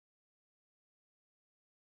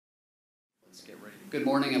Let's get ready. Good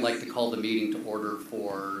morning. I'd like to call the meeting to order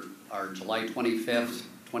for our July 25th,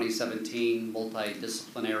 2017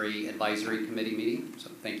 Multidisciplinary Advisory Committee meeting. So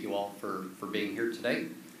thank you all for being here today.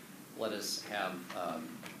 Let us have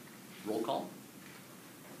roll call.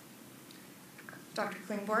 Dr.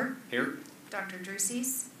 Klingborg. Here. Dr.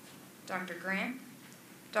 Drusis. Dr. Grant.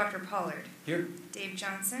 Dr. Pollard. Here. Dave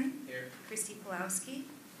Johnson. Here. Christy Pulowski.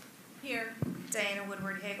 Here. Diana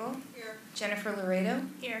Woodward-Hagel. Here. Jennifer Laredo.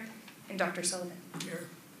 Here. And Dr. Sullivan. Here.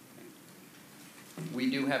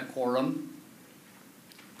 We do have quorum.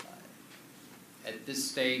 At this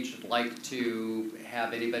stage, I'd like to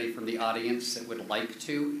have anybody from the audience that would like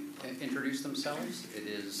to introduce themselves. It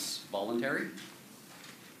is voluntary.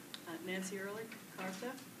 Nancy Ehrlich,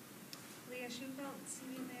 CARSA. Leah Schufelt,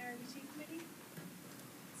 CMART Committee.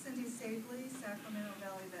 Cindy Safely, Sacramento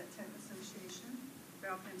Valley Vet Tech Association.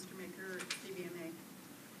 Ralph Instermaker, CBMA.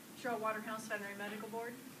 Cheryl Waterhouse, Veterinary Medical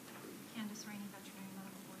Board. Candace Rainey, Veterinary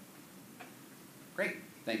Medical Board. Great,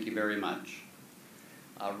 thank you very much.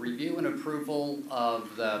 Review and approval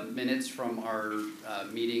of the minutes from our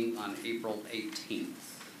meeting on April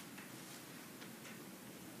 18th.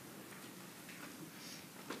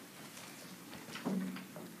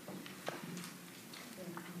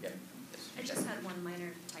 I just had one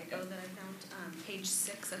minor typo that I found. Page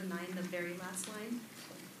 6 of 9, the very last line.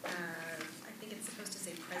 I think it's supposed to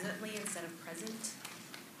say presently instead of present.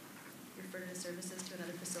 Refer to services to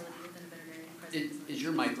another facility within a veterinarian present. Is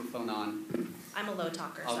your microphone on? I'm a low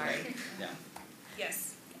talker, Okay. sorry. Yeah.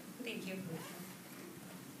 Yes. Thank you.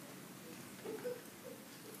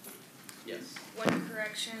 Yes. One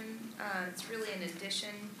correction, it's really an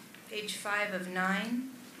addition. Page 5 of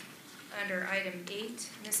 9, under item 8,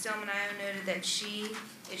 Ms. Delmanayo noted that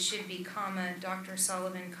it should be comma, Dr.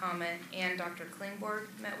 Sullivan, comma, and Dr. Klingborg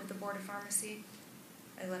met with the Board of Pharmacy.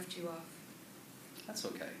 I left you off. That's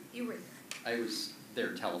okay. You were there. I was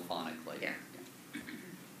there telephonically. Yeah.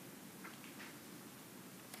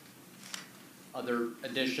 Other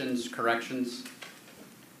additions, corrections?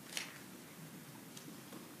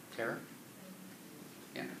 Tara?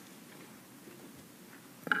 Yeah.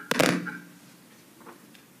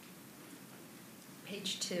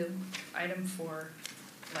 Page 2, item 4,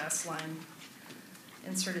 last line.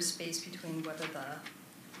 Insert a space between whether the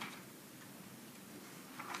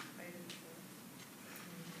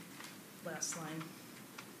last line.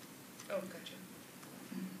 Oh, gotcha.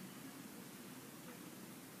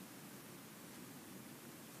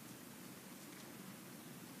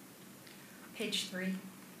 Page 3,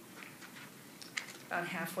 about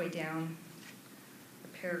halfway down, the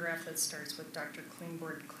paragraph that starts with Dr.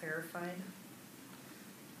 Klingborg clarified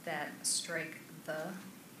that strike the.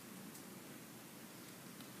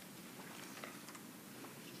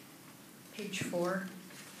 Page 4,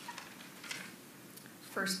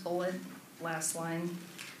 first bullet, last line,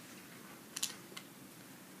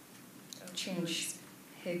 change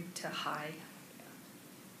Hig to high.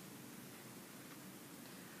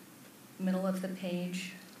 Middle of the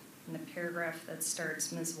page, in the paragraph that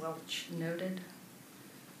starts, Ms. Welch noted.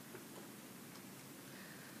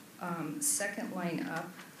 Second line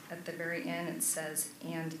up, at the very end, it says,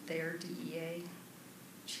 and their DEA,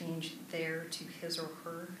 change their to his or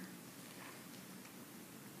her.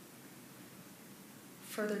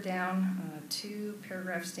 Further down, 2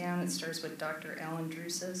 paragraphs down, it starts with Dr. Alan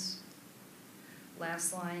Drusis.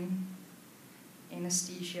 Last line,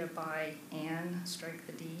 anesthesia by Ann, strike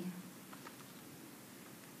the D.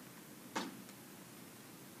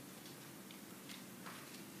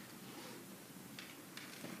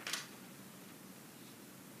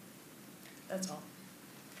 That's all.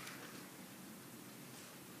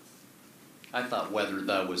 I thought whether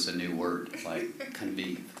the was a new word, like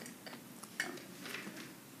convene.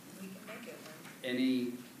 We can make it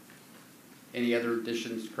one. Any other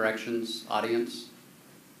additions, corrections, audience?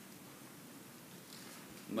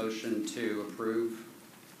 Motion to approve.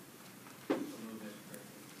 I'll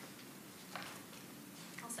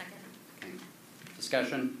second. Okay.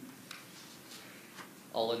 Discussion?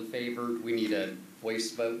 All in favor? We need a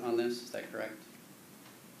voice vote on this, is that correct?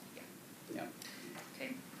 Yeah.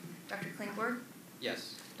 Okay. Dr. Klingborg.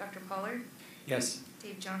 Yes. Dr. Pollard. Yes.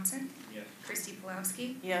 Dave Johnson. Yes. Christy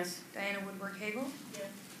Pulowski. Yes. Diana Woodward-Hagel. Yes.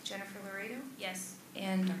 Jennifer Laredo. Yes.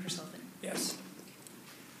 And Dr. Sullivan. Yes.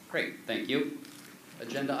 Great, thank you.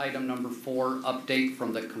 Agenda item number 4, update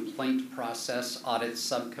from the Complaint Process Audit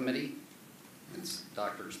Subcommittee. It's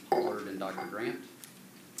Drs. Pollard and Dr. Grant.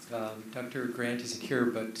 Dr. Grant is here,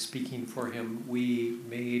 but speaking for him, we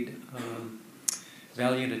made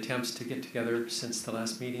valiant attempts to get together since the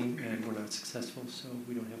last meeting, and we're not successful, so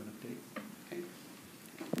we don't have an update. Okay.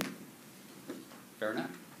 Fair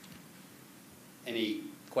enough. Any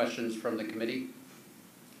questions from the committee?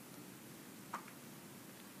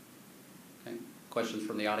 Okay. Questions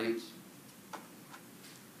from the audience?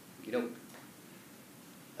 Okey-doke.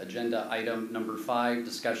 Agenda item number 5,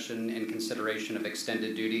 discussion and consideration of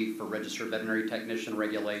extended duty for registered veterinary technician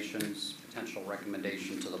regulations, potential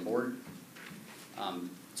recommendation to the board.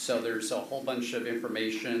 So there's a whole bunch of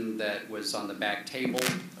information that was on the back table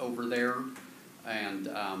over there, and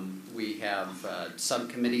we have a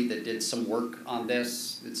subcommittee that did some work on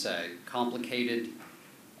this. It's a complicated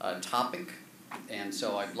topic, and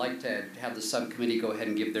so I'd like to have the subcommittee go ahead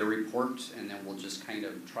and give their report, and then we'll just kind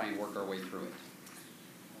of try and work our way through it.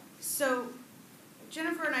 So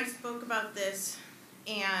Jennifer and I spoke about this,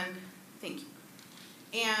 and thank you.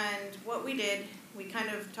 And what we did, we kind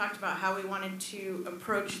of talked about how we wanted to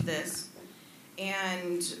approach this.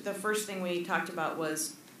 And the first thing we talked about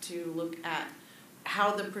was to look at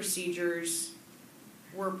how the procedures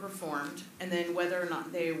were performed, and then whether or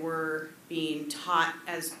not they were being taught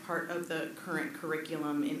as part of the current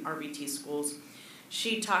curriculum in RVT schools.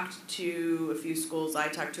 She talked to a few schools, I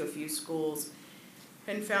talked to a few schools,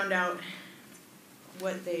 and found out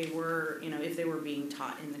what they were, if they were being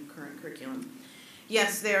taught in the current curriculum.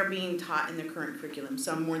 Yes, they are being taught in the current curriculum,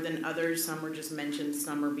 some more than others, some were just mentioned,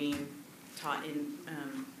 some are being taught in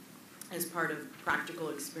as part of practical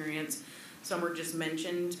experience. Some are just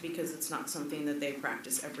mentioned because it's not something that they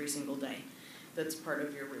practice every single day. That's part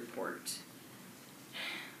of your report.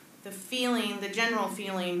 The general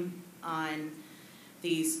feeling on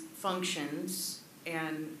these functions,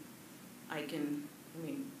 and I think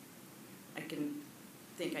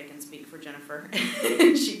I can speak for Jennifer,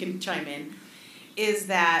 she can chime in, is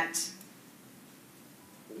that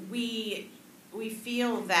we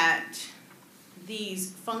feel that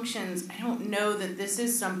these functions, I don't know that this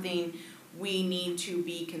is something we need to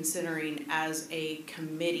be considering as a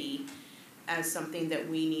committee, as something that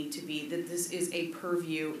we need to be, that this is a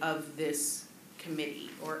purview of this committee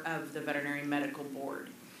or of the Veterinary Medical Board.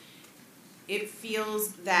 It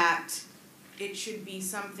feels that it should be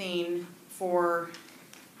something for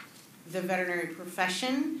the veterinary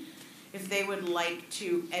profession, if they would like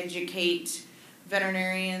to educate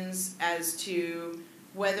veterinarians as to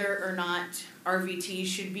whether or not RVT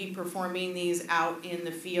should be performing these out in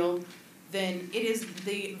the field, then it is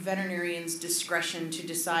the veterinarian's discretion to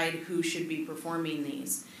decide who should be performing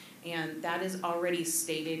these. And that is already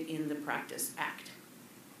stated in the Practice Act.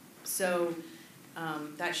 So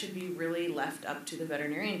that should be really left up to the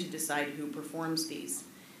veterinarian to decide who performs these.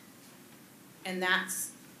 And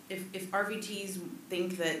that's, if RVTs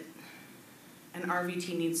think that an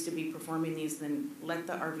RVT needs to be performing these, then let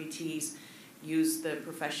the RVTs use the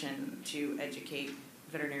profession to educate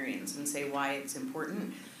veterinarians and say why it's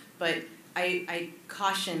important. But I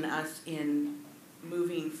caution us in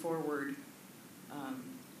moving forward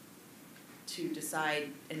to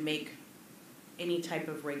decide and make any type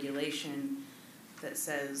of regulation that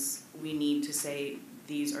says we need to say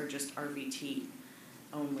these are just RVT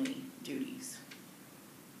only duties.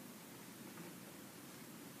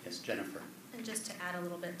 Yes, Jennifer. And just to add a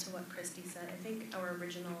little bit to what Christy said, I think our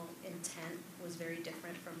original intent was very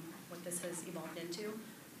different from what this has evolved into,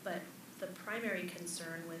 but the primary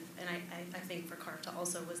concern with, and I think for CARTA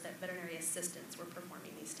also, was that veterinary assistants were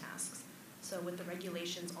performing these tasks. So with the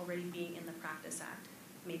regulations already being in the Practice Act,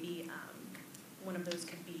 maybe one of those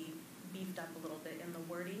could be beefed up a little bit in the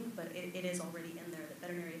wording, but it is already in there that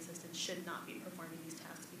veterinary assistants should not be performing these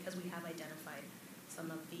tasks because we have identified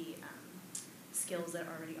some of the skills that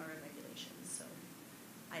already are in regulations. So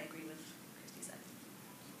I agree with what Christy said.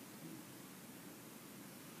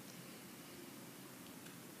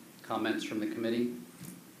 Comments from the committee?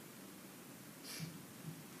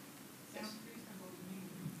 Sounds reasonable to me.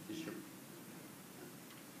 Yes, sure.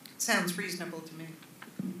 Sounds reasonable to me.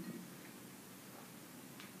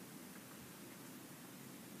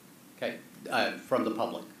 Okay, from the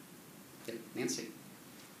public. Yeah, Nancy.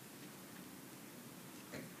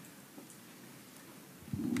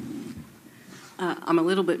 I'm a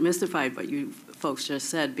little bit mystified what you folks just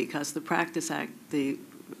said, because the Practice Act, the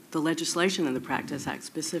legislation in the Practice Act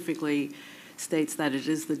specifically states that it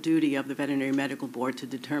is the duty of the Veterinary Medical Board to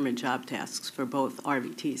determine job tasks for both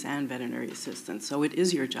RVTs and veterinary assistants. So it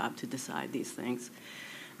is your job to decide these things.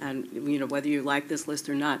 And whether you like this list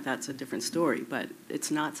or not, that's a different story. But it's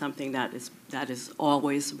not something that is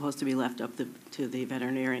always supposed to be left up to the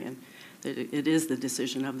veterinarian. It is the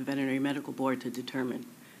decision of the Veterinary Medical Board to determine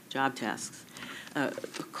job tasks.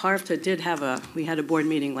 CARTA we had a board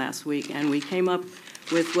meeting last week, and we came up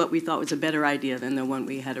with what we thought was a better idea than the one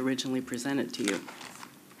we had originally presented to you.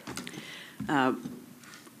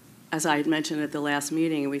 as I had mentioned at the last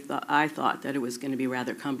meeting, I thought that it was going to be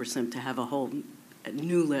rather cumbersome to have a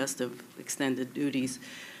new list of extended duties.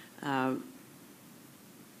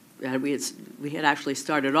 We had actually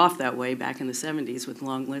started off that way back in the 70s with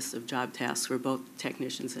long lists of job tasks for both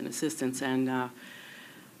technicians and assistants, and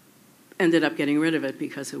ended up getting rid of it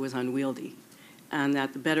because it was unwieldy. And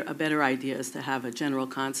that a better idea is to have a general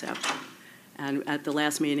concept. And at the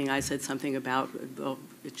last meeting, I said something about, well,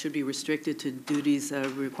 it should be restricted to duties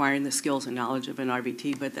requiring the skills and knowledge of an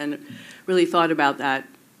RVT, but then really thought about that.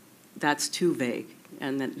 That's too vague,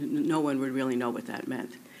 and that no one would really know what that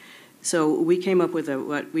meant. So we came up with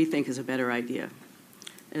what we think is a better idea,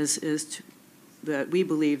 that we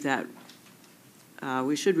believe that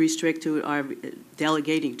we should restrict to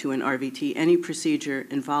delegating to an RVT any procedure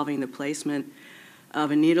involving the placement of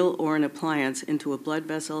a needle or an appliance into a blood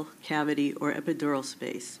vessel, cavity, or epidural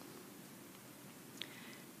space,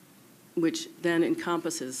 which then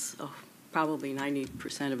encompasses probably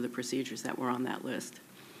 90% of the procedures that were on that list.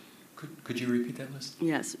 Could you repeat that list?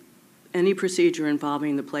 Yes. Any procedure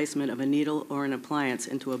involving the placement of a needle or an appliance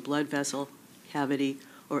into a blood vessel, cavity,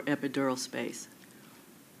 or epidural space.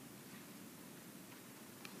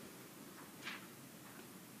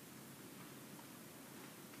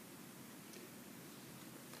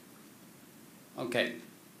 Okay.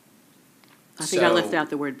 I think I left out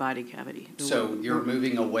the word body cavity. So you're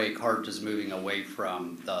moving away, CART is moving away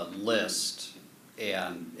from the list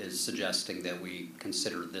and is suggesting that we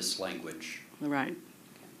consider this language. Right.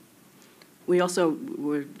 We also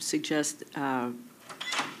would suggest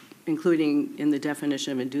including in the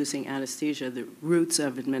definition of inducing anesthesia the routes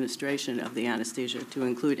of administration of the anesthesia to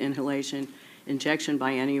include inhalation, injection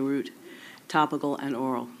by any route, topical, and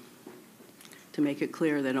oral, to make it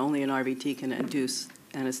clear that only an RVT can induce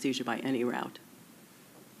anesthesia by any route.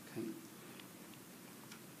 Okay.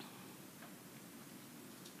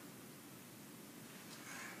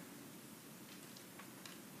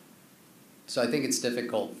 So I think it's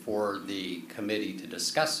difficult for the committee to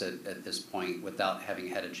discuss it at this point without having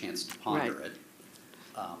had a chance to ponder Right. it.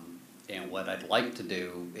 And what I'd like to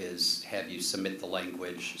do is have you submit the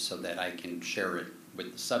language so that I can share it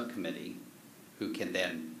with the subcommittee, who can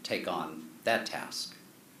then take on that task.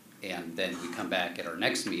 And then we come back at our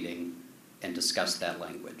next meeting and discuss that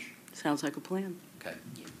language. Sounds like a plan. Okay.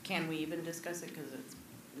 Can we even discuss it, because it's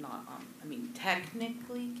not on, I mean,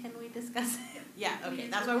 technically, can we discuss it? Yeah, okay,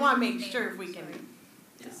 that's what I want to make sure if we can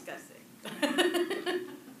discuss it.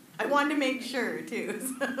 I wanted to make sure, too.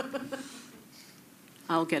 So.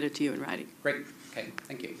 I'll get it to you in writing. Great. Okay,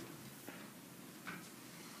 thank you.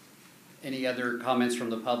 Any other comments from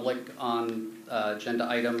the public on agenda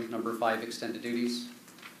item number 5, extended duties?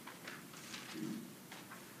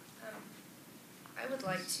 I would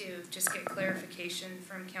like to just get clarification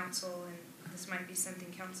from council, and this might be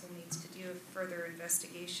something council needs to do a further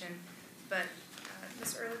investigation, but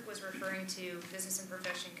Ms. Ehrlich was referring to Business and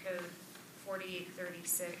Profession Code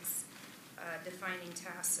 4836, defining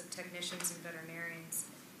tasks of technicians and veterinarians,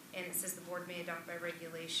 and it says the board may adopt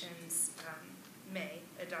regulations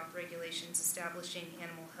establishing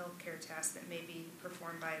animal health care tasks that may be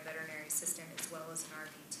performed by a veterinary assistant as well as an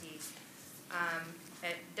RVT.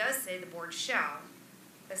 It does say the board shall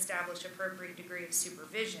establish appropriate degree of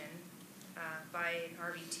supervision by an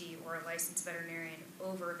RVT or a licensed veterinarian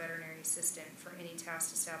over a veterinary assistant for any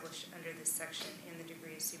task established under this section in the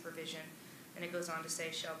degree of supervision. And it goes on to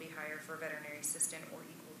say shall be higher for a veterinary assistant or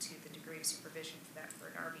equal to the degree of supervision for that for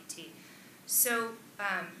an RVT. So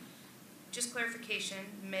just clarification,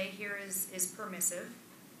 may here is permissive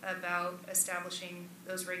about establishing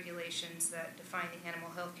those regulations that define the animal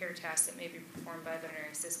health care tasks that may be performed by a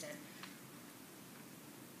veterinary assistant,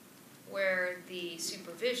 where the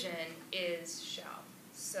supervision is shall.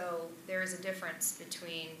 So there is a difference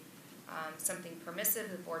between something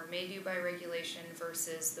permissive the board may do by regulation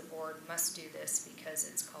versus the board must do this because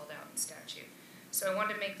it's called out in statute. So I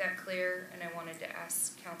wanted to make that clear, and I wanted to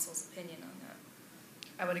ask council's opinion on that.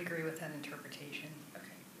 I would agree with that interpretation.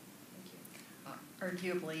 Okay, thank you.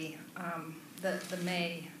 Arguably, the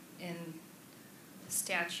may in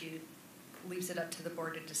statute leaves it up to the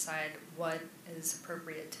board to decide what is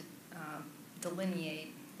appropriate to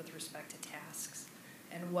delineate with respect to tasks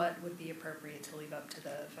and what would be appropriate to leave up to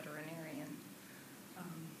the veterinarian.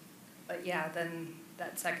 But yeah, then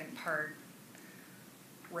that second part,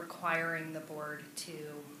 requiring the board to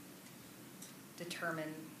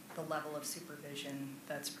determine the level of supervision,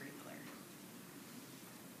 that's pretty clear.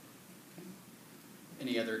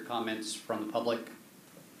 Any other comments from the public,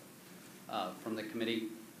 from the committee?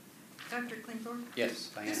 Dr. Klingthorpe?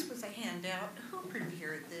 Yes, Diana. This was a handout. Who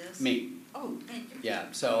prepared this? Me. Oh, thank you. Yeah,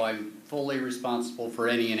 so I'm fully responsible for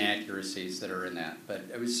any inaccuracies that are in that. But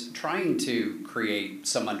I was trying to create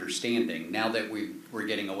some understanding. Now that we're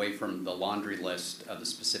getting away from the laundry list of the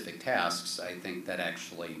specific tasks, I think that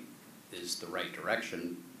actually is the right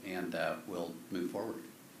direction, and we'll move forward.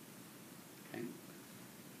 Okay.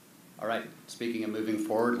 All right, speaking of moving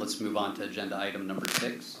forward, let's move on to agenda item number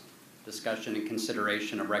 6. Discussion and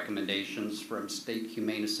consideration of recommendations from State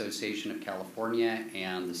Humane Association of California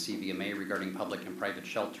and the CVMA regarding public and private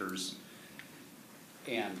shelters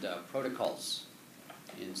and protocols.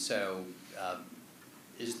 And so,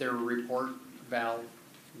 is there a report, Val?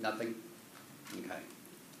 Nothing? Okay.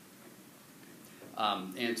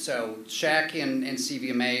 And so SHAC and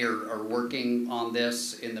CVMA are working on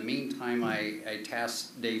this. In the meantime, I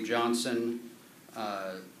tasked Dave Johnson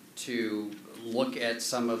to look at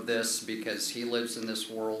some of this because he lives in this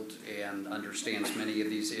world and understands many of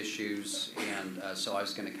these issues. And so I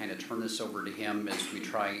was going to kind of turn this over to him as we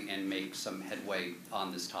try and make some headway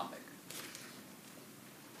on this topic.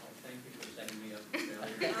 Well, thank you for setting me up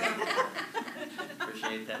earlier.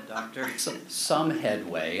 Appreciate that, Doctor. Some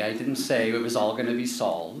headway. I didn't say it was all going to be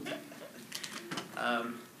solved.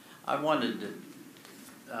 I wanted to,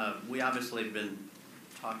 we obviously have been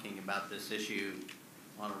talking about this issue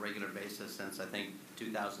on a regular basis since I think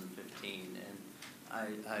 2015, and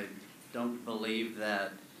I don't believe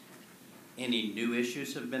that any new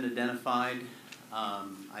issues have been identified.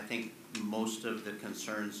 I think most of the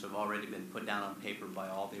concerns have already been put down on paper by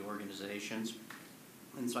all the organizations,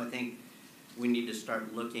 and so I think we need to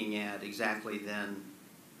start looking at exactly then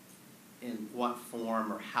in what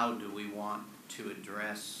form or how do we want to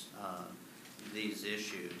address these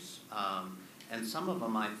issues. And some of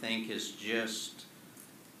them I think is just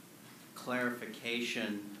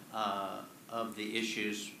clarification of the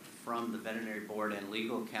issues from the Veterinary Board and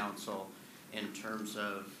Legal Counsel in terms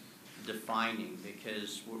of defining,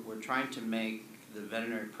 because we're trying to make the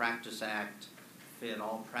Veterinary Practice Act fit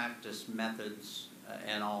all practice methods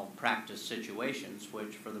and all practice situations,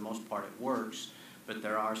 which for the most part it works, but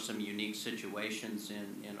there are some unique situations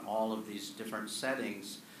in all of these different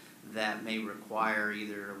settings that may require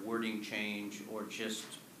either a wording change or just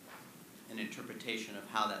an interpretation of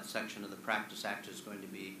how that section of the Practice Act is going to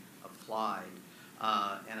be applied.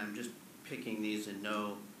 And I'm just picking these in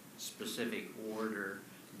no specific order,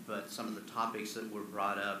 but some of the topics that were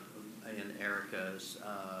brought up in Erica's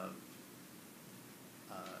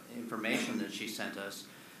information that she sent us.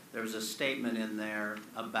 There was a statement in there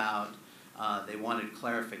about they wanted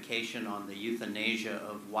clarification on the euthanasia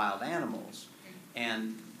of wild animals.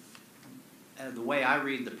 And the way I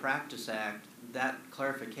read the Practice Act, that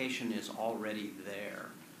clarification is already there.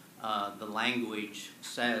 The language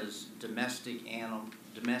says domestic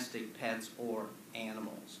pets or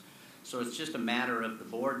animals. So it's just a matter of the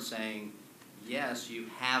board saying, yes, you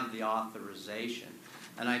have the authorization.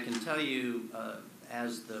 And I can tell you,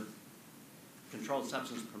 as the controlled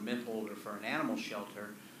substance permit holder for an animal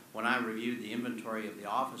shelter, when I reviewed the inventory of the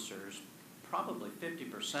officers, probably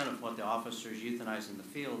 50% of what the officers euthanize in the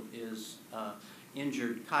field is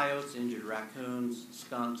injured coyotes, injured raccoons,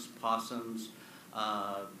 skunks, possums,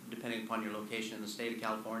 depending upon your location in the state of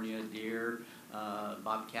California, deer,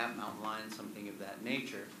 bobcat, mountain lion, something of that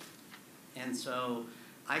nature. And so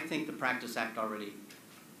I think the Practice Act already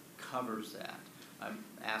covers that. I've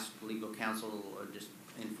asked legal counsel just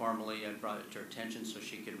informally, I brought it to her attention so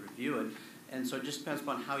she could review it. And so it just depends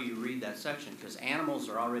upon how you read that section, because animals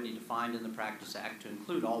are already defined in the Practice Act to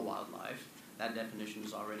include all wildlife. That definition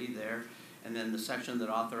is already there. And then the section that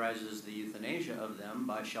authorizes the euthanasia of them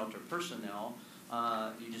by shelter personnel,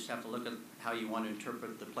 you just have to look at how you want to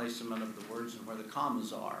interpret the placement of the words and where the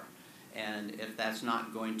commas are. And if that's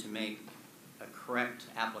not going to make a correct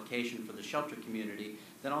application for the shelter community,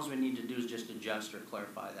 then all we need to do is just adjust or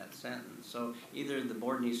clarify that sentence. So either the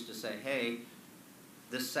board needs to say, hey,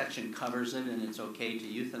 this section covers it and it's okay to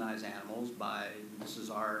euthanize animals by, this is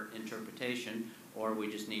our interpretation, or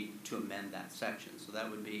we just need to amend that section. So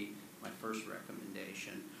that would be my first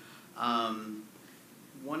recommendation.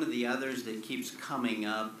 One of the others that keeps coming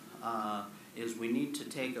up is we need to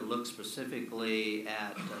take a look specifically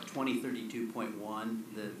at 2032.1,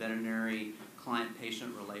 the veterinary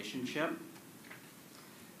client-patient relationship.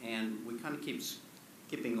 And we kind of keep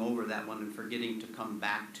skipping over that one and forgetting to come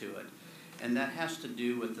back to it. And that has to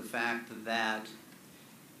do with the fact that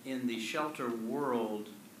in the shelter world,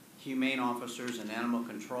 humane officers and animal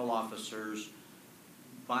control officers,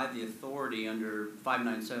 by the authority under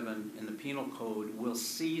 597 in the penal code, will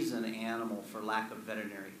seize an animal for lack of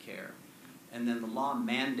veterinary care. And then the law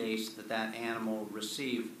mandates that that animal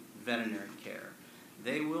receive veterinary care.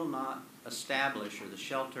 They will not establish, or the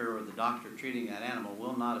shelter or the doctor treating that animal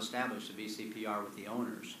will not establish a VCPR with the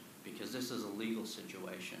owners, because this is a legal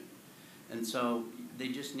situation. And so they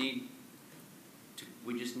just need to,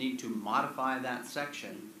 we just need to modify that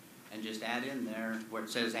section and just add in there where it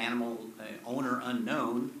says animal owner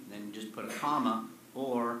unknown, then just put a comma,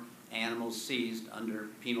 or animals seized under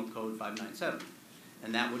Penal Code 597.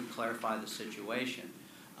 And that would clarify the situation.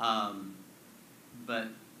 But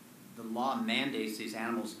the law mandates these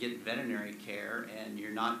animals get veterinary care, and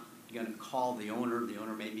you're not going to call the owner. The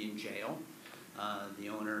owner may be in jail. The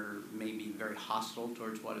owner may be very hostile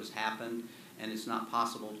towards what has happened, and it's not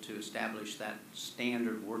possible to establish that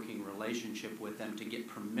standard working relationship with them to get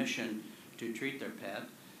permission to treat their pet.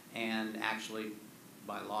 And actually,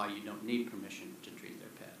 by law, you don't need permission to treat their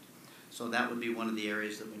pet. So that would be one of the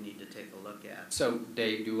areas that we need to take a look at. So,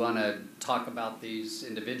 Dave, do you want to talk about these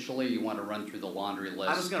individually? You want to run through the laundry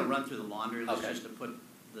list? I was going to run through the laundry list Okay. just to put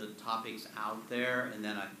the topics out there, and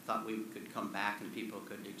then I thought we could come back and people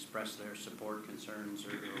could express their support, concerns,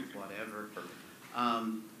 or whatever.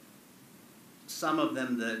 Some of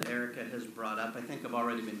them that Erica has brought up, I think have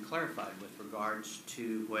already been clarified with regards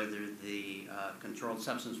to whether the controlled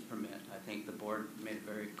substance permit. I think the board made a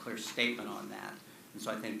very clear statement on that. And so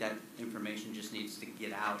I think that information just needs to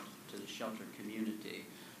get out to the shelter community.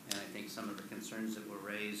 And I think some of the concerns that were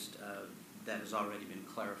raised, that has already been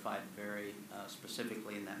clarified very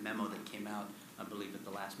specifically in that memo that came out, I believe, at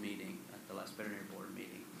the last meeting, at the last veterinary board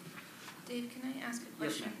meeting. Dave, can I ask a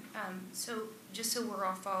Yes, question? So just so we're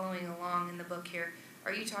all following along in the book here,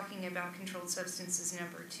 are you talking about controlled substances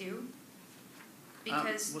number 2?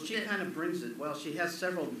 Because well, she kind of brings it, well, she has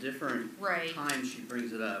several different right. times she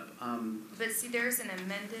brings it up. But see, there's an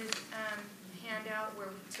amended handout where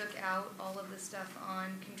we took out all of the stuff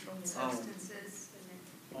on controlled substances.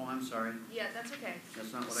 Oh, I'm sorry. Yeah, that's okay.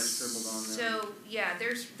 That's not what I scribbled on there. So, yeah,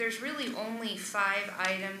 there's really only 5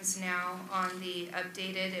 items now on the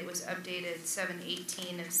updated. It was updated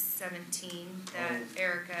 7/18 of 17 that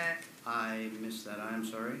Erica. I missed that. I'm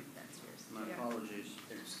sorry. That's yours. My Yeah. apologies.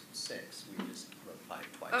 There's 6. We just wrote 5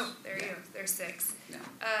 twice. Oh, there you go. There's 6. Yeah.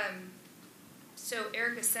 So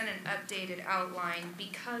Erica sent an updated outline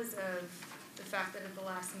because of the fact that at the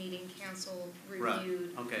last meeting, council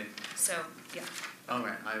reviewed. Right. Okay. So, yeah. All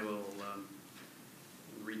right. I will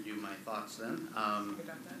read you my thoughts then.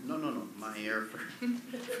 No. My error for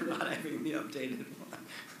not having the updated one.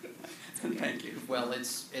 Thank you. Well,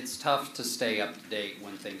 it's tough to stay up to date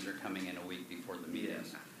when things are coming in a week before the meeting.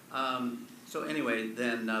 Yes. So anyway,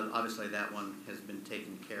 then obviously that one has been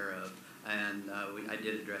taken care of, and I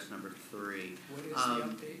did address number 3. What is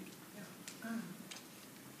the update?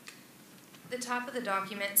 The top of the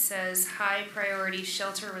document says high priority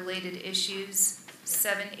shelter related issues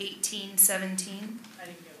 7/18/17.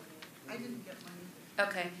 I didn't get mine.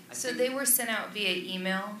 Okay, so they were sent out via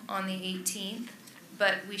email on the 18th,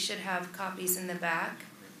 but we should have copies in the back.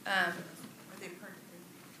 Are they part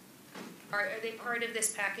of it? Are they part of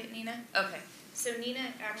this packet, Nina? Okay, so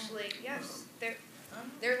Nina actually, yes,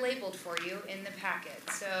 they're labeled for you in the packet.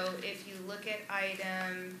 So if you look at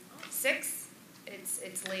item 6,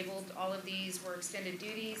 it's labeled, all of these were extended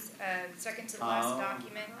duties. Second to the last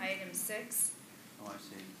document, item 6. Oh, I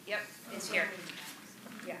see. Yep, it's here.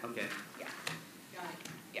 Yeah. Okay. Yeah. Got it.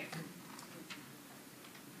 Yeah.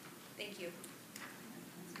 Thank you.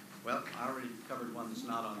 Well, I already covered one that's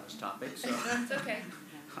not on this topic, so It's okay.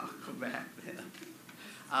 I'll go back then.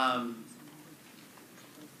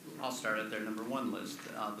 I'll start at their number 1 list,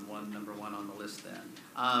 number 1 on the list then.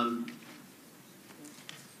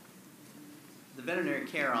 The veterinary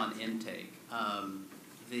care on intake.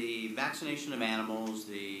 The vaccination of animals,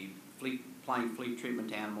 the applying fleet treatment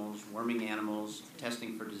to animals, worming animals,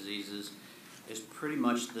 testing for diseases is pretty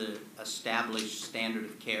much the established standard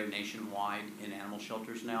of care nationwide in animal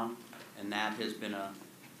shelters now. And that has been a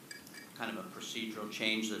kind of a procedural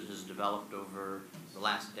change that has developed over the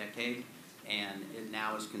last decade. And it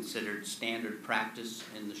now is considered standard practice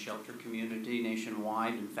in the shelter community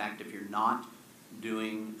nationwide. In fact, if you're not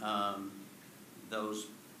doing those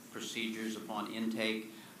procedures upon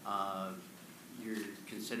intake, you're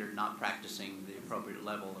considered not practicing the appropriate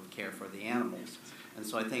level of care for the animals. And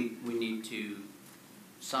so I think we need to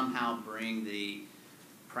somehow bring the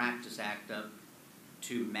Practice Act up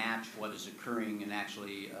to match what is occurring and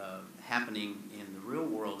actually happening in the real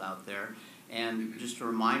world out there. And just to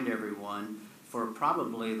remind everyone, for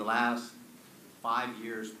probably the last 5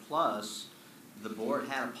 years plus, the board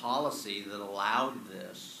had a policy that allowed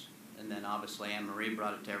this. And then obviously Anne Marie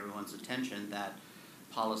brought it to everyone's attention that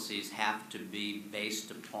policies have to be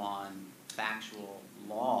based upon factual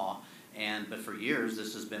law. But for years,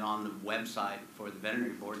 this has been on the website for the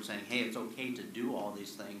veterinary board saying, hey, it's okay to do all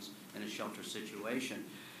these things in a shelter situation.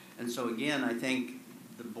 And so again, I think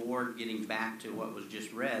the board, getting back to what was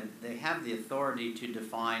just read, they have the authority to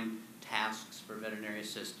define tasks for veterinary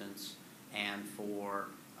assistants and for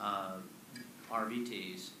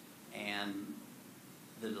RVTs and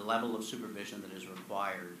the level of supervision that is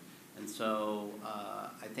required. And so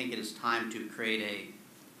I think it is time to create a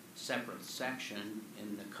separate section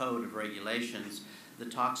in the Code of Regulations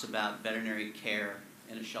that talks about veterinary care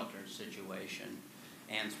in a shelter situation,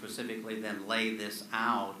 and specifically then lay this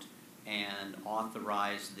out and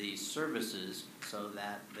authorize these services so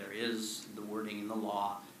that there is the wording in the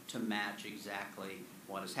law to match exactly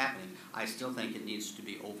what is happening. I still think it needs to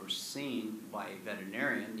be overseen by a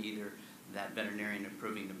veterinarian, either that veterinarian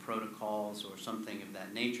approving the protocols or something of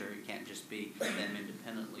that nature. It can't just be them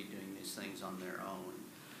independently doing these things on their own.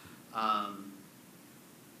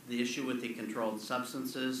 The issue with the controlled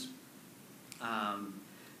substances,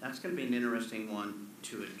 that's going to be an interesting one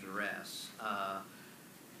to address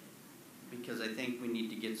because I think we need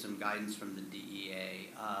to get some guidance from the DEA.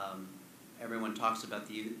 Everyone talks about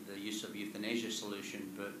the use of euthanasia solution,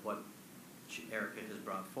 but what Erica has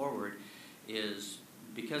brought forward is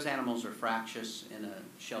because animals are fractious in a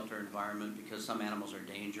shelter environment, because some animals are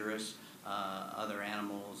dangerous, other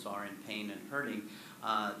animals are in pain and hurting,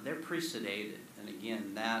 they're pre-sedated. And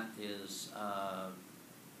again, that is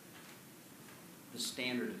the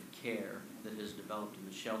standard of care that has developed in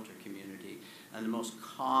the shelter community. And the most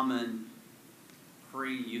common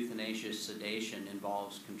pre-euthanasia sedation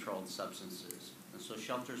involves controlled substances. And so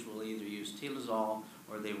shelters will either use tilazol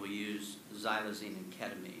or they will use xylazine and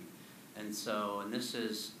ketamine. And so, and this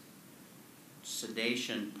is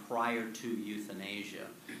sedation prior to euthanasia.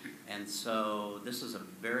 And so this is a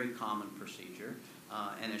very common procedure.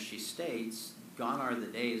 And as she states, gone are the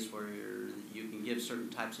days where you can give certain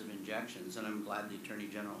types of injections, and I'm glad the Attorney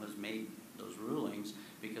General has made those rulings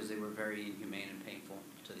because they were very inhumane and painful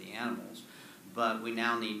to the animals. But we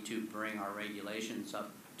now need to bring our regulations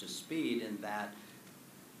up to speed in that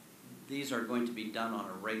these are going to be done on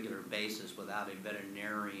a regular basis without a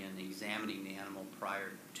veterinarian examining the animal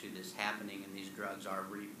prior to this happening, and these drugs are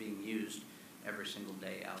being used every single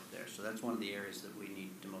day out there. So that's one of the areas that we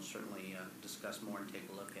need to most certainly discuss more and take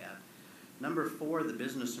a look at. Number 4, the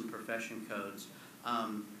business and profession codes.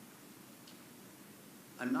 I'm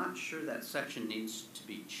not sure that section needs to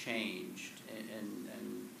be changed, and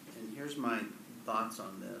here's my thoughts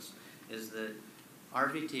on this, is that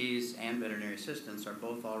RVTs and veterinary assistants are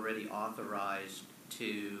both already authorized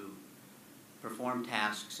to perform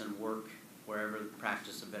tasks and work wherever the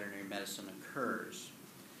practice of veterinary medicine occurs.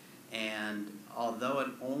 And although it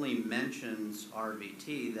only mentions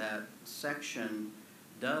RVT, that section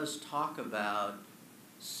does talk about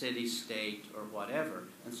city, state, or whatever.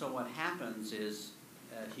 And so what happens is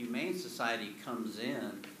Humane Society comes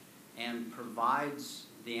in and provides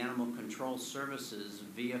the animal control services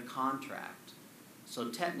via contract. So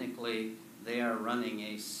technically, they are running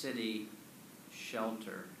a city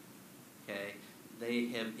shelter, okay? They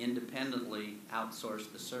have independently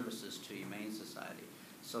outsourced the services to Humane Society.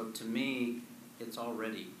 So to me, it's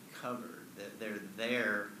already covered, that they're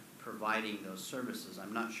there providing those services.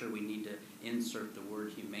 I'm not sure we need to insert the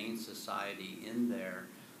word Humane Society in there.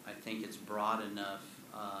 I think it's broad enough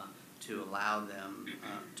to allow them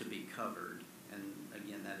to be covered. And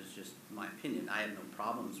again, that is just my opinion. I have no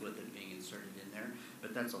problems with it being inserted in there,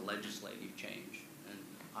 but that's a legislative change. And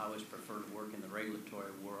I always prefer to work in the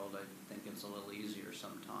regulatory world. I think it's a little easier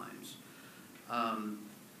sometimes.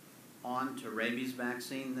 On to rabies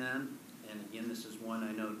vaccine then. And again, this is one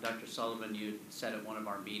I know, Dr. Sullivan, you said at one of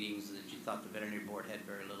our meetings that you thought the veterinary board had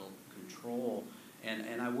very little control.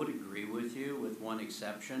 And I would agree with you with one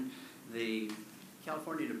exception. The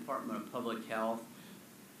California Department of Public Health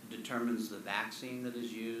determines the vaccine that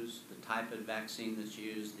is used, the type of vaccine that's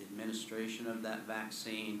used, the administration of that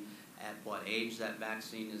vaccine, at what age that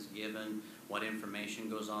vaccine is given, what information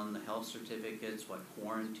goes on the health certificates, what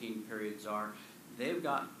quarantine periods are. They've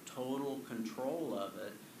got total control of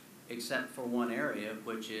it, except for one area,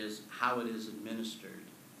 which is how it is administered.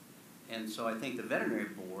 And so I think the veterinary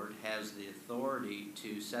board has the authority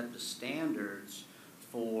to set the standards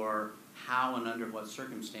for how and under what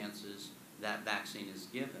circumstances that vaccine is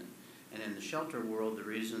given. And in the shelter world, the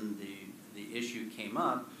reason the issue came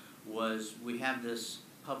up was we have this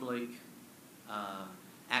public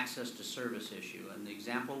access to service issue. And the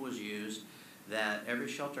example was used that every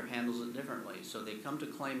shelter handles it differently. So they come to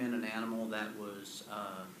claim in an animal that was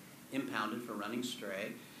impounded for running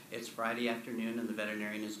stray. It's Friday afternoon and the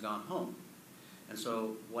veterinarian has gone home. And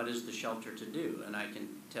so what is the shelter to do? And I can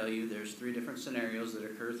tell you there's 3 different scenarios that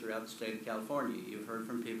occur throughout the state of California. You've heard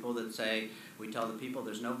from people that say, we tell the people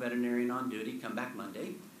there's no veterinarian on duty, come back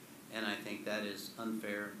Monday. And I think that is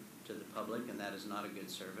unfair to the public, and that is not a good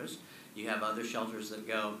service. You have other shelters that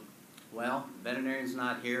go, well, veterinarian's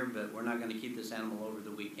not here, but we're not going to keep this animal over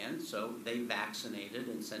the weekend, so they vaccinate it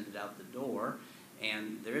and send it out the door.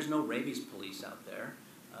 And there is no rabies police out there.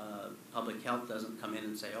 Public health doesn't come in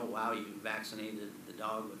and say, oh, wow, you vaccinated the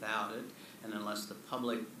dog without it. And unless the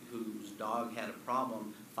public whose dog had a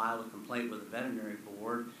problem filed a complaint with the veterinary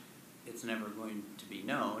board, it's never going to be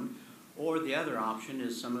known. Or the other option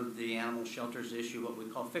is some of the animal shelters issue what we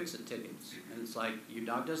call fix-it tickets. And it's like, your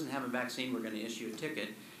dog doesn't have a vaccine, we're going to issue a ticket.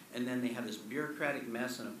 And then they have this bureaucratic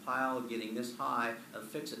mess and a pile getting this high of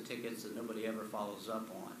fix-it tickets that nobody ever follows up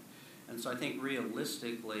on. And so I think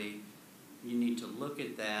realistically, you need to look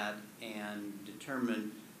at that and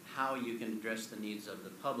determine how you can address the needs of the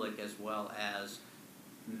public as well as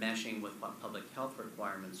meshing with what public health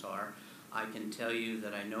requirements are. I can tell you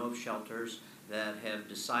that I know of shelters that have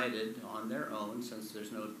decided on their own, since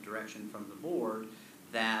there's no direction from the board,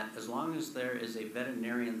 that as long as there is a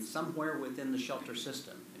veterinarian somewhere within the shelter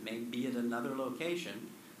system, it may be at another location,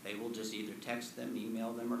 they will just either text them,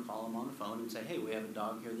 email them, or call them on the phone and say, hey, we have a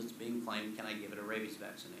dog here that's being claimed, can I give it a rabies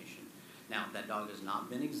vaccination? Now, that dog has not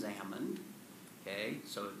been examined, okay,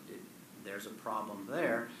 so there's a problem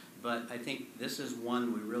there, but I think this is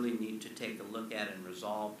one we really need to take a look at and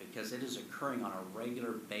resolve because it is occurring on a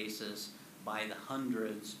regular basis by the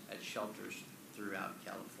hundreds at shelters throughout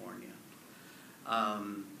California.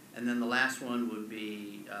 And then the last one would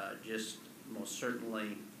be just most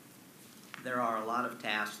certainly there are a lot of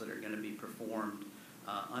tasks that are going to be performed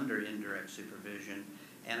under indirect supervision,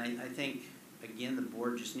 and I think again, the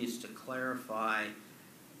board just needs to clarify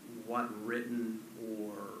what written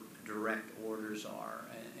or direct orders are.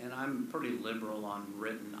 And I'm pretty liberal on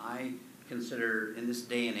written. I consider in this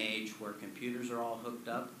day and age where computers are all hooked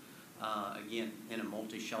up, again, in a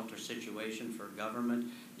multi-shelter situation for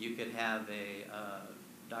government, you could have a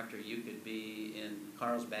doctor, you could be in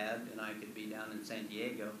Carlsbad and I could be down in San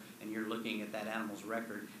Diego, and you're looking at that animal's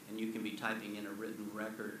record, and you can be typing in a written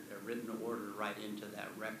record, a written order right into that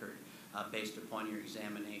record. Based upon your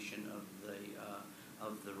examination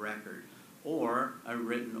of the record. Or a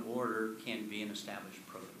written order can be an established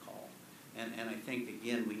protocol. And I think,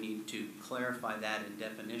 again, we need to clarify that in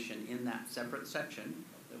definition in that separate section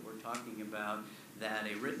that we're talking about, that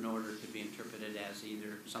a written order could be interpreted as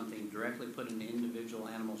either something directly put in the individual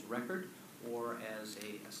animal's record or as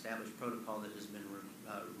a established protocol that has been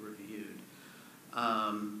reviewed.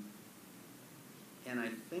 And I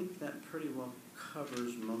think that pretty well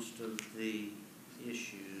covers most of the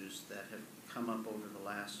issues that have come up over the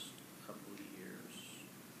last couple of years.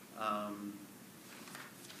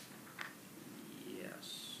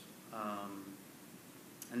 Yes.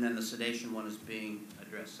 And then the sedation one is being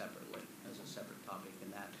addressed separately as a separate topic,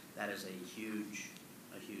 and that is a huge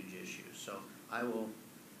issue. So I will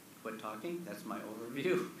quit talking. That's my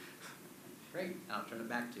overview. Great. I'll turn it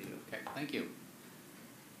back to you. Okay, thank you.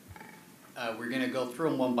 We're going to go through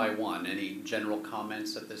them one by one. Any general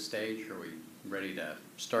comments at this stage? Are we ready to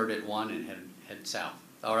start at one and head south?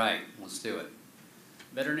 All right, let's do it.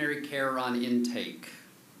 Veterinary care on intake.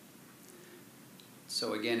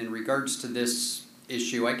 So again, in regards to this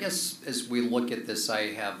issue, I guess as we look at this,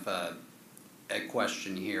 I have a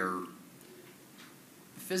question here.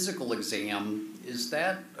 Physical exam, is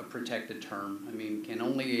that a protected term? I mean, can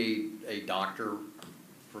only a doctor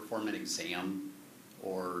perform an exam,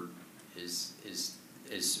 or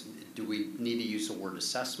do we need to use the word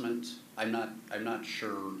assessment? I'm not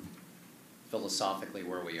sure philosophically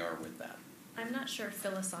where we are with that. I'm not sure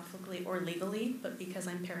philosophically or legally, but because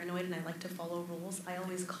I'm paranoid and I like to follow rules, I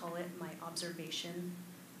always call it my observation,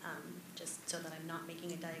 just so that I'm not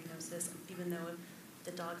making a diagnosis. Even though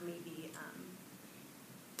the dog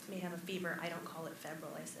may have a fever, I don't call it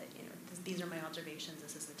febrile. I said, these are my observations.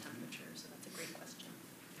 This is the temperature. So that's a great question.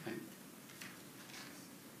 Okay.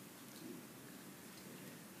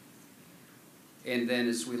 And then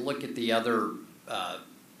as we look at the other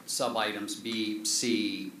sub-items, B,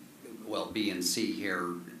 C, well, B and C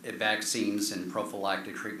here, vaccines and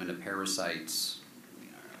prophylactic treatment of parasites,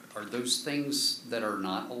 are those things that are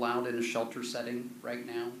not allowed in a shelter setting right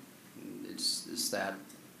now? Is that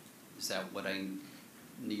what I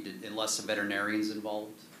needed, unless a veterinarian's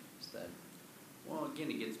involved? Is that? Well, again,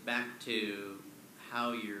 it gets back to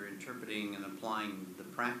how you're interpreting and applying the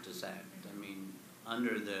Practice Act. I mean,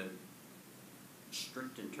 under the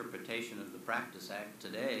strict interpretation of the Practice Act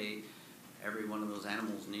today, every one of those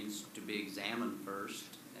animals needs to be examined first,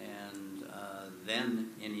 and then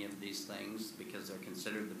any of these things, because they're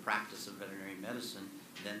considered the practice of veterinary medicine,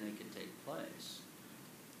 then they could take place.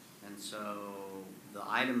 And so the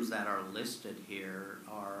items that are listed here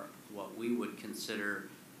are what we would consider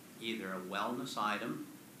either a wellness item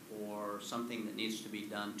or something that needs to be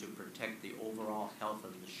done to protect the overall health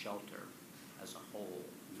of the shelter as a whole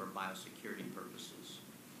for biosecurity purposes.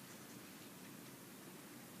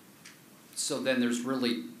 So then there's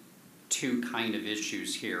really two kind of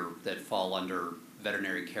issues here that fall under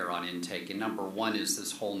veterinary care on intake. And number one is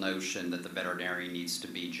this whole notion that the veterinarian needs to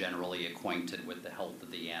be generally acquainted with the health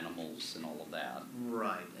of the animals and all of that.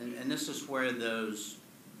 Right, and this is where those,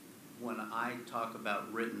 when I talk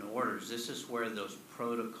about written orders, this is where those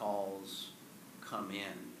protocols come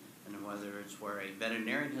in. And whether it's where a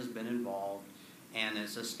veterinarian has been involved and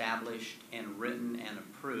has established and written and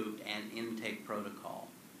approved an intake protocol.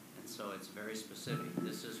 And so it's very specific.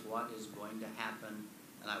 This is what is going to happen,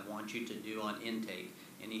 and I want you to do on intake.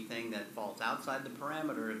 Anything that falls outside the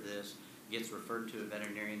parameter of this gets referred to a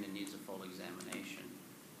veterinarian and needs a full examination.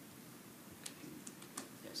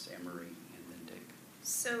 Yes, Anne-Marie, and then Dick.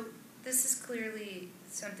 So this is clearly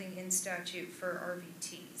something in statute for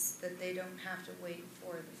RVTs, that they don't have to wait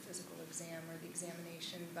for the physical exam or the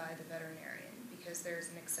examination by the veterinarian, because there's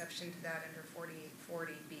an exception to that under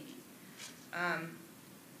 4840B.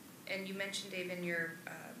 And you mentioned, Dave, in your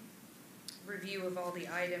review of all the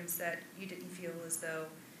items that you didn't feel as though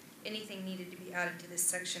anything needed to be added to this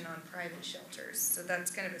section on private shelters. So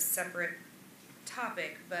that's kind of a separate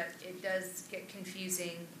topic, but it does get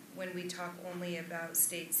confusing when we talk only about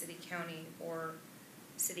state, city, county, or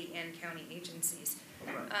city and county agencies.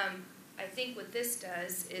 Right. I think what this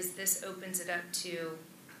does is this opens it up to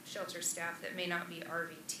shelter staff that may not be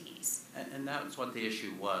RVTs. And that's what the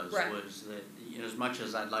issue was, Right. was that, you know, as much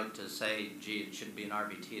as I'd like to say, gee, it should be an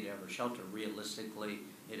RVT at every shelter, realistically,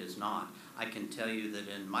 it is not. I can tell you that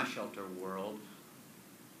in my shelter world,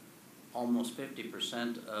 almost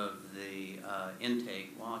 50% of the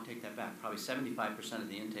intake, well, I'll take that back, probably 75% of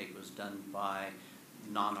the intake was done by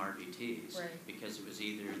non-RVTs. Right. Because it was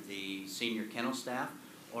either the senior kennel staff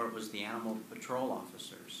or it was the animal patrol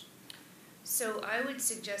officers. So I would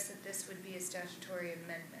suggest that this would be a statutory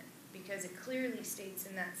amendment, because it clearly states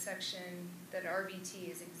in that section that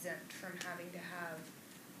RVT is exempt from having to have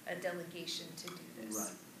a delegation to do this.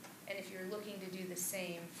 Right. And if you're looking to do the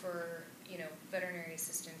same for, you know, veterinary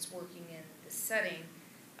assistants working in the setting,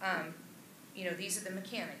 you know, these are the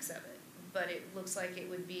mechanics of it. But it looks like it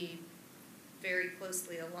would be very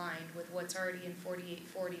closely aligned with what's already in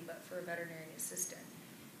 4840, but for a veterinary assistant.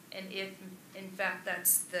 And if, in fact,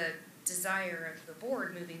 that's the desire of the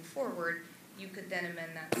board moving forward, you could then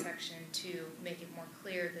amend that section to make it more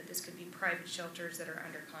clear that this could be private shelters that are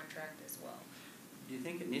under contract as well. Do you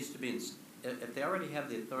think it needs to be, if they already have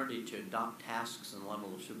the authority to adopt tasks and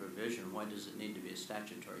level of supervision, why does it need to be a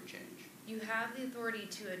statutory change? You have the authority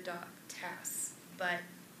to adopt tasks, but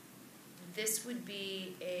this would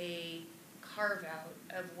be a carve-out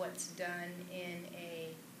of what's done in a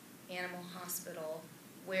animal hospital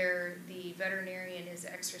where the veterinarian is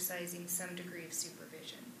exercising some degree of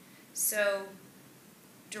supervision. So,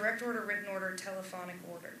 direct order, written order, telephonic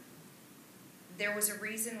order. There was a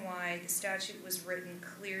reason why the statute was written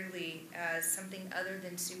clearly as something other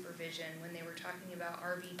than supervision when they were talking about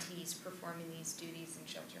RVTs performing these duties in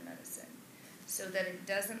shelter medicine. So that it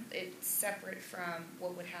doesn't, it's separate from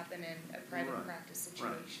what would happen in a private Right. practice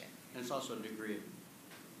situation. Right. And it's also a degree of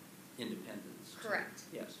independence. Correct.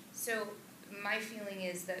 Yes. So my feeling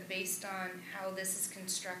is that based on how this is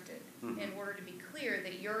constructed, in order to be clear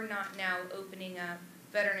that you're not now opening up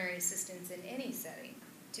veterinary assistants in any setting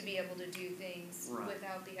to be able to do things Right.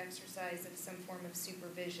 without the exercise of some form of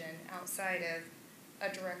supervision outside of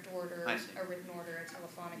a direct order, I see. a written order, a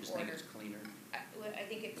telephonic I just order. think it's cleaner. I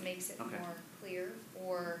think it makes it Okay. more clear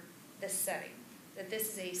for the setting, that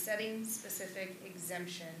this is a setting-specific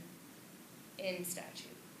exemption in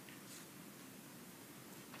statute.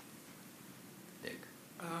 Dick.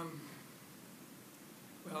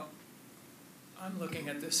 Well, I'm looking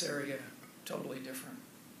at this area totally differently.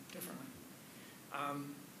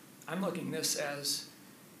 I'm looking this as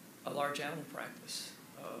a large animal practice,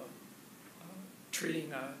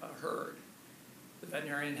 treating a herd. The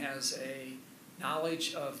veterinarian has a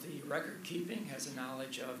knowledge of the record keeping, has a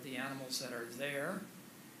knowledge of the animals that are there,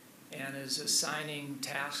 and is assigning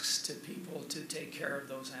tasks to people to take care of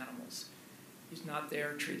those animals. He's not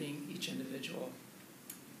there treating each individual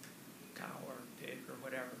cow or pig or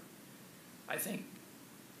whatever. I think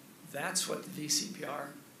that's what the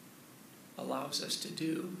VCPR allows us to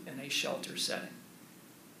do in a shelter setting.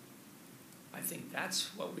 I think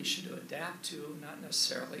that's what we should adapt to, not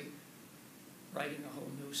necessarily writing a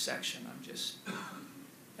whole new section.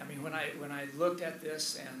 I mean, when I looked at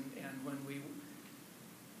this and when we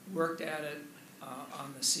worked at it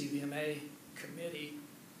on the CVMA committee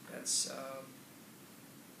that's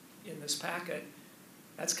in this packet,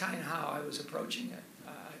 that's kind of how I was approaching it.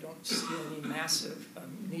 I don't see any massive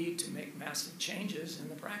need to make massive changes in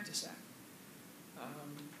the Practice Act.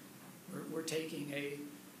 We're taking a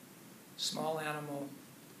small animal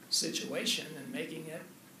situation and making it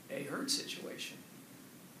a herd situation.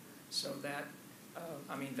 So that,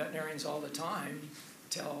 I mean, veterinarians all the time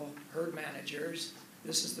tell herd managers,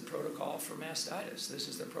 this is the protocol for mastitis, this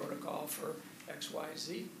is the protocol for X, Y,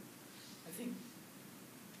 Z. I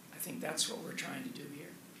think that's what we're trying to do here.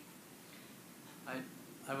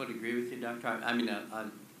 I would agree with you, Doctor. I mean, I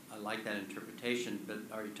like that interpretation, but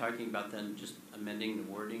are you talking about then just amending the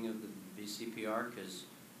wording of the VCPR? Because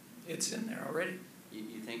it's in there already.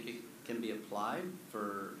 You think it can be applied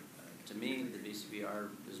for, to me, the VCPR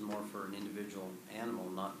is more for an individual animal,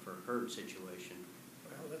 not for a herd situation.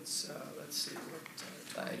 Well, let's see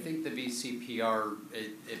what... I think the VCPR,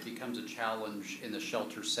 it becomes a challenge in the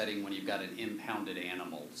shelter setting when you've got an impounded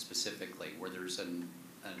animal specifically, where there's a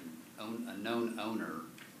known owner.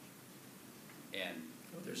 And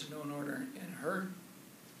well, there's a known owner in a herd.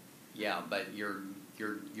 Yeah, but you're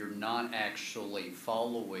not actually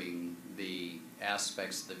following the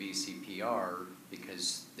aspects of the VCPR,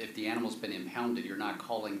 because if the animal's been impounded, you're not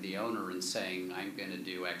calling the owner and saying, I'm going to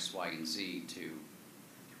do X, Y, and Z to your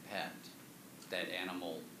pet. That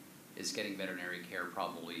animal is getting veterinary care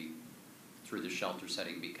probably through the shelter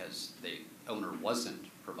setting because the owner wasn't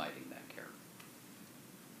providing that care.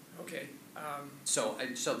 Okay. So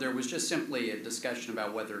there was just simply a discussion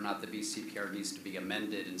about whether or not the VCPR needs to be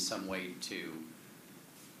amended in some way to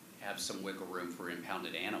have some wiggle room for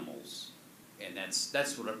impounded animals, and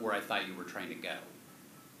that's where I thought you were trying to go.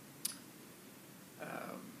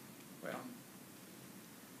 Well,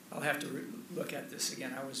 I'll have to look at this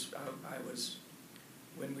again. I was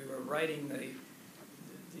when we were writing the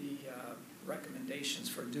recommendations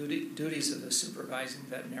for duties of the supervising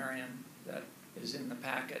veterinarian that is in the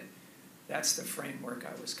packet. That's the framework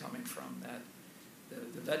I was coming from, that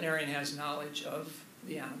the veterinarian has knowledge of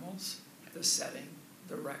the animals, the setting,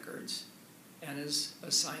 the records, and is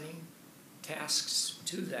assigning tasks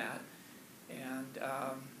to that. And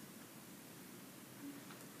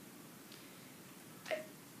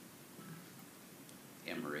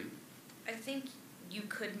Anne-Marie? I think you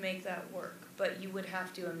could make that work, but you would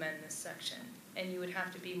have to amend this section, and you would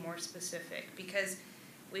have to be more specific, because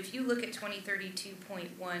if you look at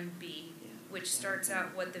 2032.1B, which starts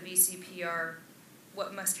out what the VCPR,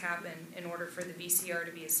 what must happen in order for the VCR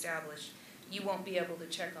to be established, you won't be able to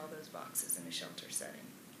check all those boxes in a shelter setting.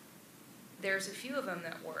 There's a few of them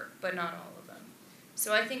that work, but not all of them.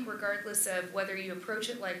 So I think regardless of whether you approach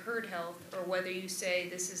it like herd health or whether you say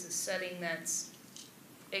this is a setting that's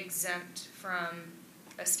exempt from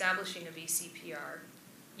establishing a VCPR,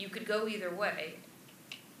 you could go either way,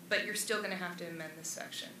 but you're still going to have to amend this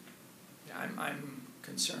section. Yeah, I'm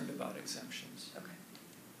concerned about exemptions. Okay.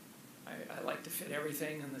 I like to fit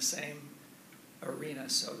everything in the same arena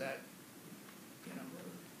so that, you know,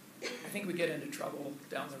 I think we get into trouble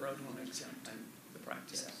down the road when we exempt the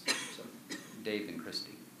Practice Act. So, Dave and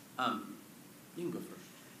Christy. You can go first.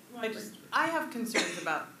 Well, I have concerns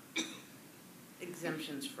about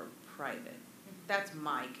exemptions for private. That's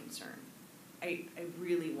my concern. I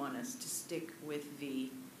really want us to stick with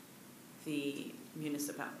the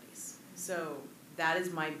municipalities. So that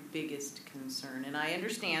is my biggest concern. And I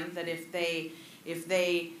understand that if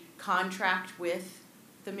they contract with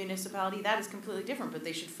the municipality, that is completely different, but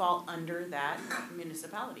they should fall under that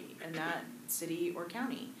municipality and that city or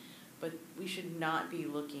county. But we should not be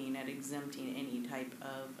looking at exempting any type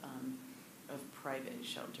of private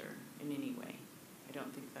shelter in any way. I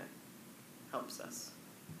don't think that helps us.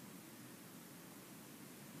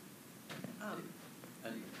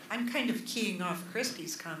 I'm kind of keying off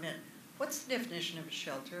Christy's comment. What's the definition of a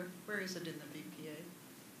shelter? Where is it in the VPA?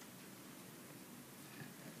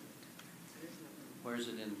 Where is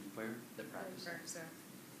it in, where? The Practice Act.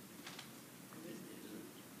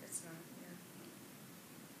 It's not here.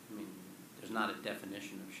 I mean, there's not a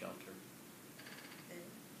definition of shelter.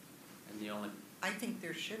 And the only... I think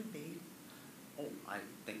there should be. Oh, I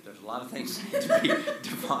think there's a lot of things that need to be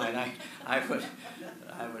defined. I would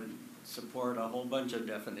support a whole bunch of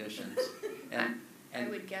definitions. And I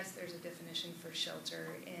would guess there's a definition for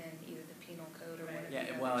shelter in either the penal code or one of the yeah,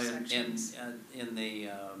 other well, sections. in the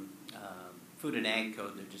Food and Ag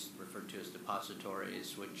Code, they're just referred to as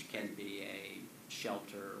depositories, which can be a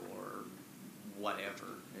shelter or whatever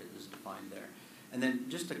is defined there. And then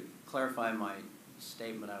just to clarify my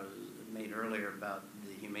statement I was made earlier about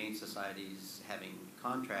the Humane Societies having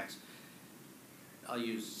contracts, I'll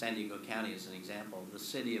use San Diego County as an example. The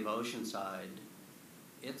city of Oceanside,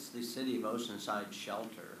 it's the city of Oceanside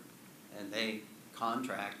shelter, and they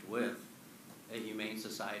contract with a Humane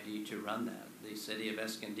Society to run that. The city of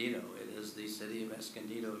Escondido, it is the city of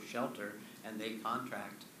Escondido shelter, and they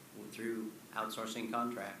contract through outsourcing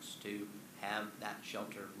contracts to have that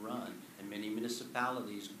shelter run. And many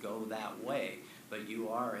municipalities go that way, but you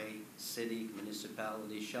are a city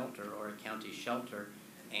municipality shelter or a county shelter,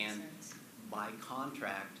 and by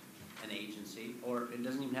contract, an agency, or it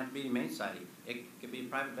doesn't even have to be a Humane Society. It could be a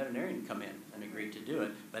private veterinarian come in and agree to do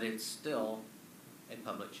it, but it's still a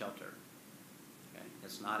public shelter. Okay?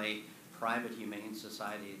 It's not a private Humane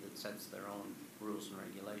Society that sets their own rules and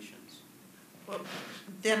regulations. Well,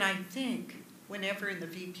 then I think whenever in the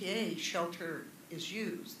VPA shelter is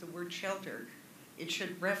used, the word shelter, it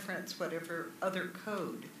should reference whatever other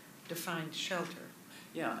code defines shelter.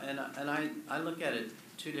 Yeah, and I look at it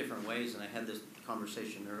two different ways, and I had this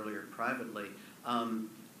conversation earlier privately.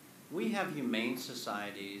 We have humane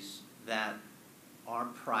societies that are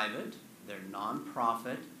private, they're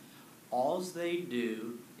nonprofit. All they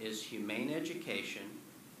do is humane education,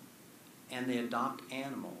 and they adopt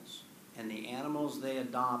animals. And the animals they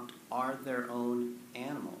adopt are their own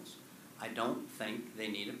animals. I don't think they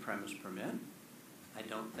need a premise permit. I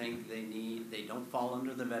don't think they don't fall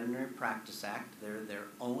under the Veterinary Practice Act. They're their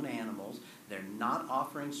own animals. They're not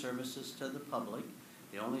offering services to the public.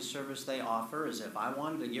 The only service they offer is if I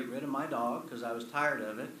wanted to get rid of my dog because I was tired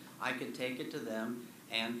of it, I could take it to them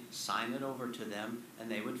and sign it over to them,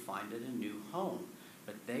 and they would find it a new home.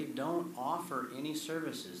 But they don't offer any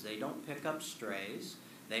services. They don't pick up strays.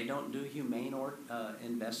 They don't do humane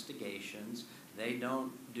investigations. They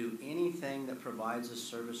don't do anything that provides a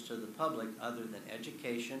service to the public other than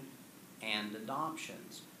education and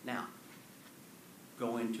adoptions. Now,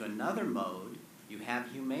 go into another mode. You have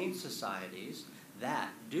humane societies that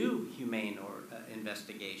do humane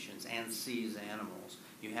investigations and seize animals.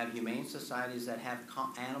 You have humane societies that have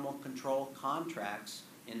animal control contracts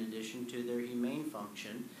in addition to their humane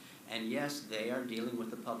function. And yes, they are dealing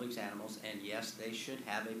with the public's animals, and yes, they should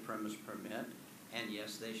have a premise permit, and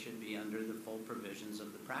yes, they should be under the full provisions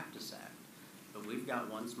of the Practice Act. But we've got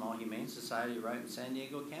one small humane society right in San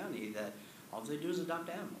Diego County that all they do is adopt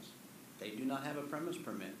animals. They do not have a premise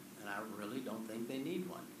permit, and I really don't think they need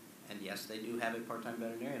one. And yes, they do have a part-time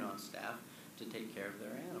veterinarian on staff to take care of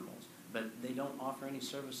their animals, but they don't offer any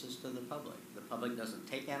services to the public. The public doesn't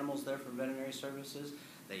take animals there for veterinary services.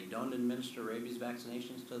 They don't administer rabies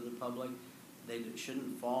vaccinations to the public. They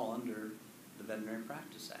shouldn't fall under the Veterinary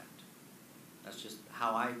Practice Act. That's just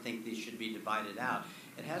how I think these should be divided out.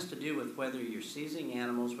 It has to do with whether you're seizing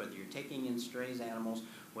animals, whether you're taking in strays animals,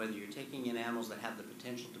 whether you're taking in animals that have the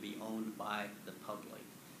potential to be owned by the public.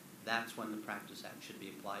 That's when the Practice Act should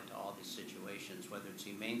be applied to all these situations, whether it's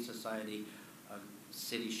Humane Society, a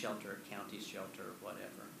city shelter, a county shelter, or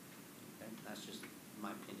whatever. Okay? That's just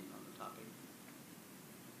my opinion on the topic.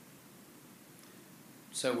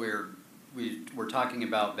 So we're talking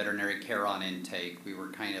about veterinary care on intake. We were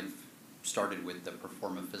kind of started with the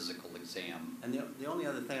perform a physical exam. And the only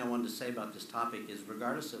other thing I wanted to say about this topic is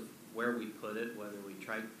regardless of where we put it, whether we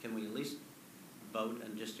try, can we at least vote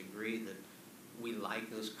and just agree that we like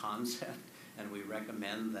this concept and we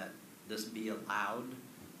recommend that this be allowed,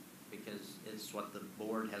 because it's what the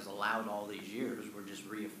board has allowed all these years. We're just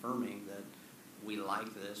reaffirming that we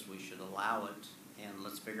like this, we should allow it, and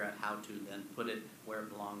let's figure out how to then put it where it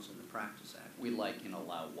belongs in the Practice Act. We like and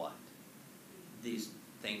allow what? These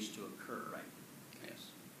things to occur. Right.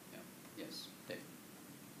 Yes. Yeah. Yes. Dave.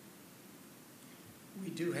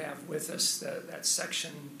 We do have with us that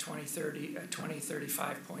section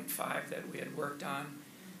 2035.5 that we had worked on,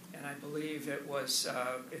 and I believe it was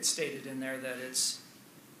it stated in there that it's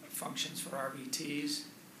functions for RVTs.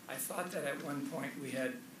 I thought that at one point we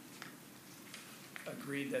had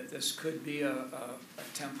agreed that this could be a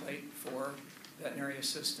template for veterinary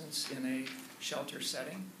assistance in a shelter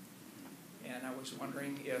setting, and I was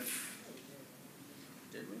wondering if...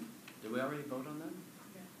 Did we? Did we already vote on that?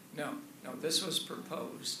 No, this was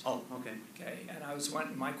proposed. Oh, okay. Okay, and I was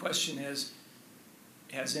wondering, my question is,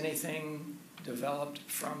 has anything developed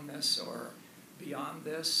from this or beyond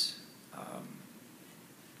this?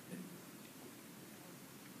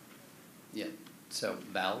 Yeah, so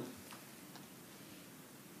Val?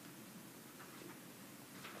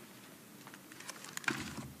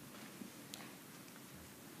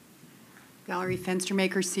 Valerie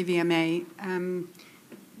Fenstermaker, CVMA.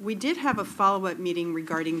 We did have a follow-up meeting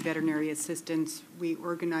regarding veterinary assistance. We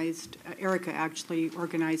organized, Erica actually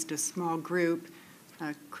organized a small group.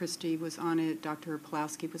 Christy was on it, Dr.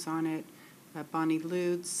 Pulowski was on it, Bonnie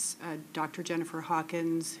Lutz, Dr. Jennifer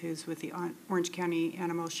Hawkins, who's with the Orange County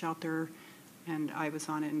Animal Shelter, and I was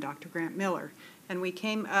on it, and Dr. Grant Miller. And we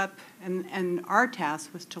came up, and our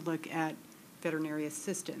task was to look at veterinary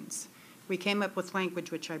assistance. We came up with language,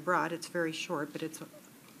 which I brought. It's very short, but it's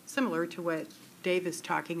similar to what Dave is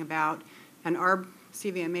talking about, and our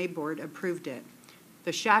CVMA board approved it.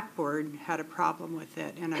 The SHAC board had a problem with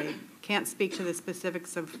it, and I can't speak to the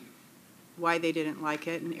specifics of why they didn't like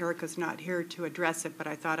it, and Erica's not here to address it, but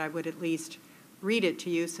I thought I would at least read it to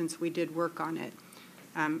you since we did work on it.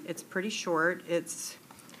 It's pretty short.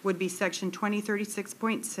 Would be section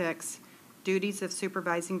 2036.6, duties of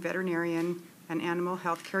supervising veterinarian and animal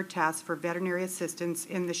health care tasks for veterinary assistance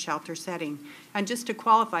in the shelter setting. And just to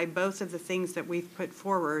qualify both of the things that we've put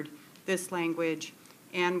forward, this language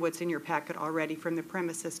and what's in your packet already from the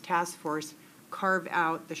premises task force, carve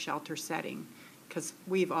out the shelter setting, because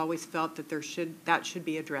we've always felt that that should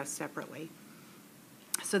be addressed separately.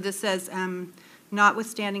 So this says,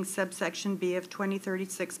 notwithstanding subsection B of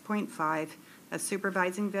 2036.5, a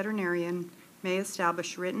supervising veterinarian may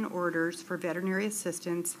establish written orders for veterinary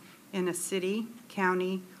assistance in a city,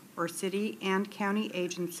 county, or city and county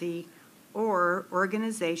agency or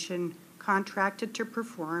organization contracted to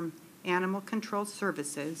perform animal control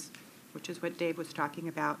services, which is what Dave was talking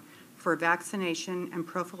about, for vaccination and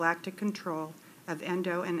prophylactic control of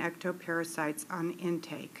endo and ectoparasites on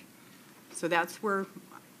intake. So that's where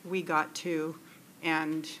we got to,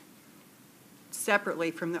 and separately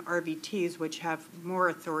from the RVTs, which have more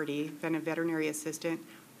authority than a veterinary assistant,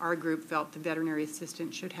 our group felt the veterinary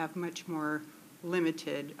assistant should have much more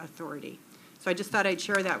limited authority. So I just thought I'd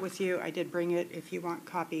share that with you. I did bring it if you want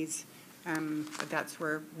copies, but that's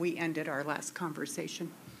where we ended our last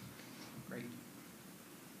conversation. Great.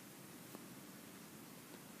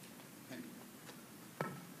 Okay.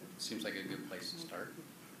 Seems like a good place to start.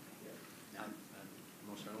 Yeah, I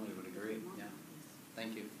most certainly would agree. Yeah.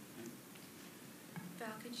 Thank you.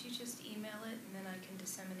 Val, could you just email it and then I can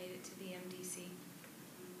disseminate it to the MDC?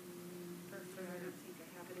 I don't think I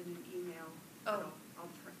have it in an email. Oh.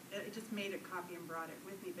 I just made a copy and brought it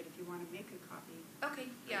with me, but if you want to make a copy. Okay,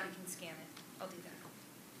 yeah, I can scan it. I'll do that.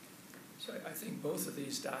 So I think both of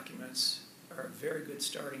these documents are a very good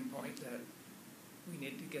starting point that we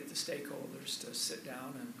need to get the stakeholders to sit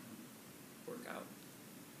down and work out.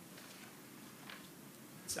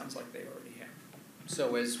 It sounds like they already have.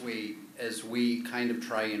 So as we kind of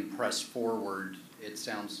try and press forward, it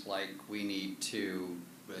sounds like we need to,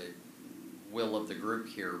 will of the group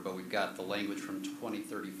here, but we've got the language from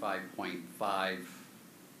 2035.5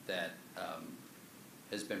 that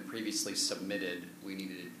has been previously submitted. We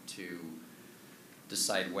needed to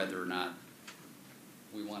decide whether or not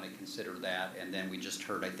we want to consider that, and then we just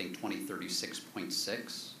heard, I think,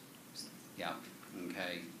 2036.6. Yeah.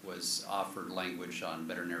 Okay, was offered language on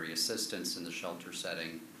veterinary assistance in the shelter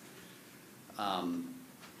setting.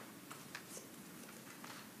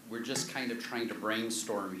 We're just kind of trying to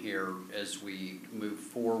brainstorm here as we move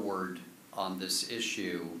forward on this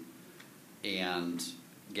issue and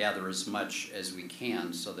gather as much as we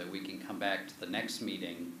can so that we can come back to the next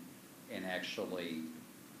meeting and actually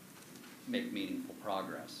make meaningful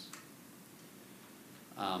progress.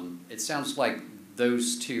 It sounds like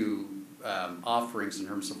those two offerings in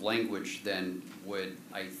terms of language then would,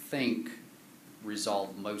 I think,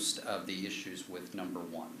 resolve most of the issues with number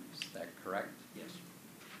one. Is that correct? Yes.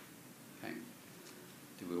 Okay.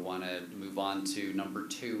 Do we want to move on to number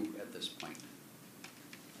two at this point?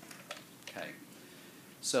 Okay.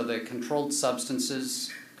 So the controlled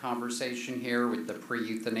substances conversation here with the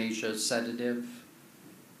pre-euthanasia sedative.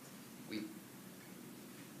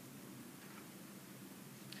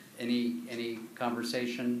 Any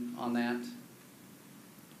conversation on that?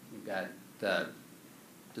 We've got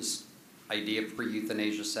this idea of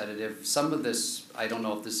pre-euthanasia sedative. Some of this, I don't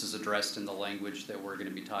know if this is addressed in the language that we're going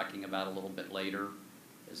to be talking about a little bit later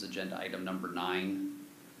as agenda item number 9.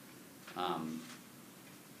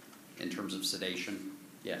 In terms of sedation.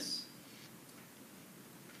 Yes.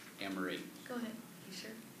 Anne-Marie. Go ahead. You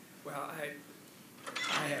sure? Well,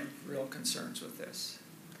 I have real concerns with this.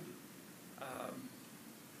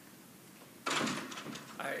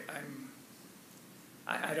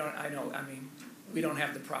 We don't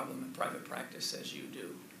have the problem in private practice as you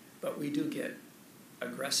do, but we do get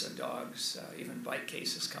aggressive dogs, even bite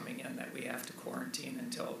cases coming in that we have to quarantine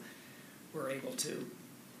until we're able to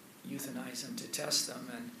euthanize them to test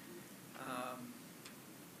them. And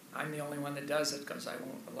I'm the only one that does it because I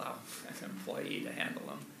won't allow an employee to handle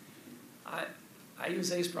them. I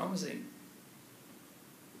use acepromazine.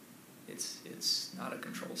 It's not a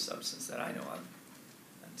controlled substance that I know of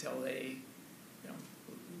until they,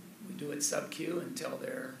 we do it sub-Q until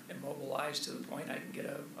they're immobilized to the point I can get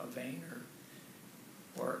a vein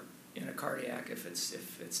or in a cardiac if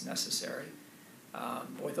it's necessary.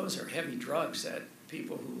 Boy, those are heavy drugs that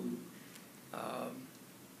people who I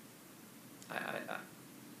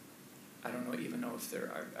don't even know if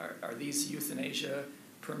there are these euthanasia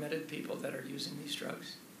permitted people that are using these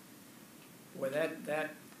drugs. Boy,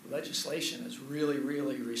 that legislation is really,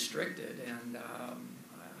 really restricted, and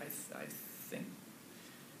I think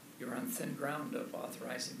you're on thin ground of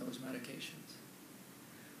authorizing those medications.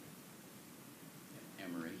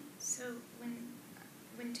 Anne-Marie? So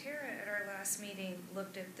when Tara at our last meeting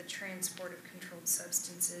looked at the transport of controlled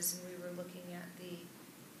substances, and we were looking at the,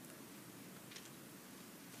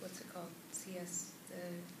 what's it called, CS, the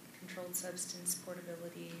Controlled Substance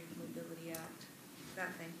Portability Mobility Act,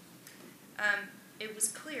 that thing, it was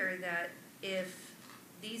clear that if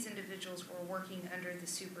these individuals were working under the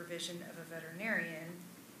supervision of a veterinarian,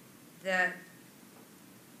 that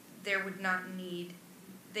they would not need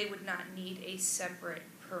a separate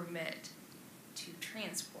permit to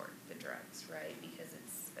transport the drugs, right? Because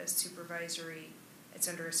it's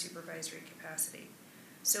under a supervisory capacity.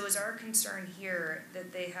 So is our concern here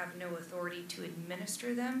that they have no authority to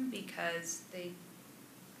administer them because they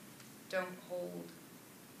don't hold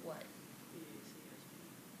what?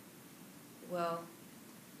 Well,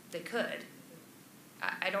 they could.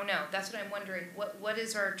 I don't know. That's what I'm wondering. What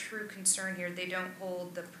is our true concern here? They don't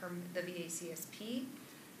hold the VACSP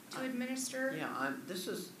to administer? Yeah, this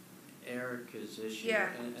is Erica's issue, Yeah.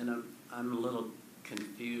 and I'm a little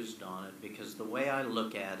confused on it because the way I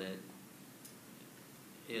look at it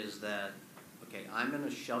is that, okay, I'm in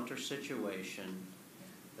a shelter situation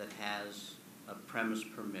that has a premise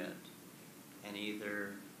permit, and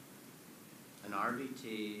either an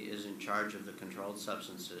RVT is in charge of the controlled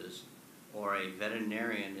substances or a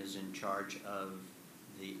veterinarian is in charge of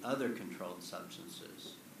the other controlled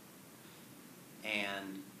substances.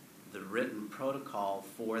 And the written protocol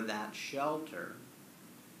for that shelter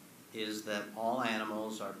is that all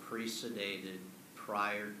animals are pre-sedated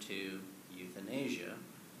prior to euthanasia,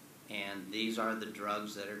 and these are the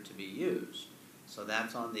drugs that are to be used. So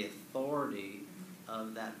that's on the authority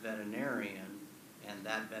of that veterinarian and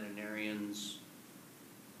that veterinarian's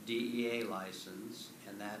DEA license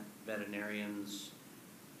and that veterinarian's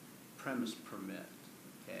premise permit,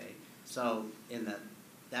 okay? So in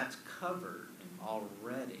that's covered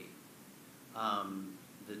already.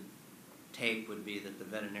 The take would be that the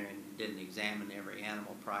veterinarian didn't examine every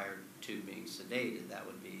animal prior to being sedated. That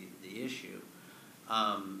would be the issue.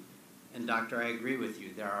 And doctor, I agree with you.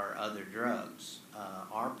 There are other drugs.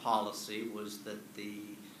 Our policy was that the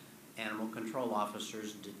animal control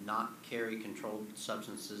officers did not carry controlled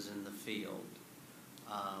substances in the field.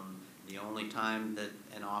 The only time that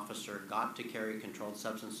an officer got to carry controlled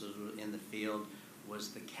substances in the field was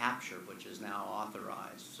the capture, which is now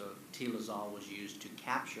authorized. So tilazol was used to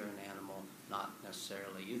capture an animal, not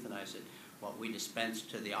necessarily euthanize it. What we dispensed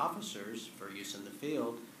to the officers for use in the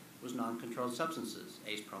field was non-controlled substances,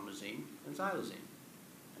 acepromazine and xylazine.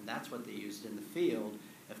 And that's what they used in the field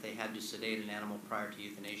if they had to sedate an animal prior to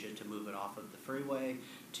euthanasia to move it off of the freeway,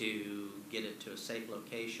 to get it to a safe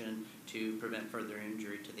location, to prevent further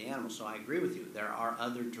injury to the animal. So I agree with you. There are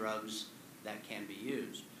other drugs that can be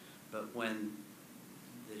used. But when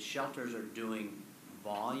the shelters are doing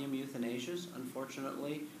volume euthanasias,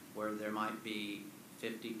 unfortunately, where there might be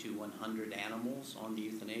 50 to 100 animals on the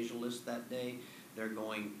euthanasia list that day, they're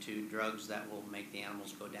going to drugs that will make the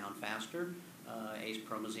animals go down faster.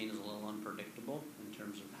 Acepromazine is a little unpredictable in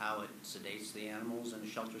terms of how it sedates the animals in a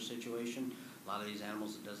shelter situation. A lot of these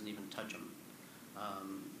animals, it doesn't even touch them.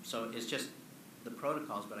 So it's just the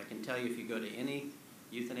protocols, but I can tell you if you go to any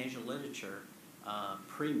euthanasia literature,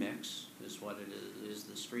 premix is what it is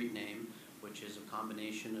the street name, which is a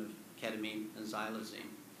combination of ketamine and xylazine.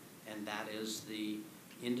 And that is the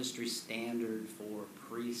industry standard for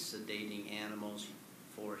pre-sedating animals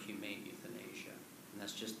for humane euthanasia. And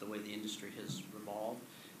that's just the way the industry has revolved,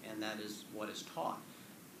 and that is what is taught.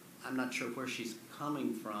 I'm not sure where she's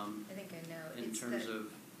coming from. I think I know. In terms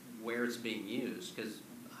of where it's being used, because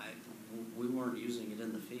we weren't using it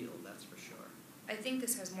in the field, that's for sure. I think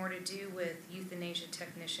this has more to do with euthanasia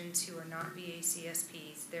technicians who are not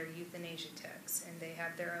VACSPs. They're euthanasia techs, and they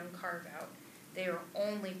have their own carve-out. They are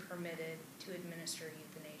only permitted to administer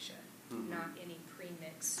euthanasia, not any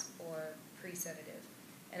premix or pre-sedative.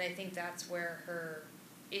 And I think that's where her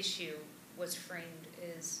issue was framed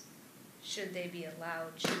is, should they be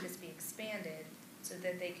allowed, should this be expanded so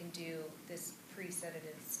that they can do this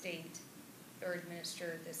pre-sedative state or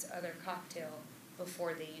administer this other cocktail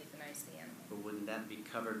before they euthanize the animal? But wouldn't that be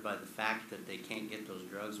covered by the fact that they can't get those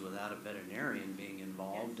drugs without a veterinarian being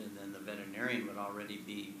involved, and then the veterinarian would already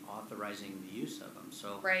be authorizing the use of them,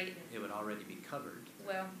 so Right. it would already be covered.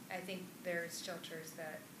 Well, I think there's shelters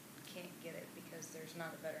that can't get it because there's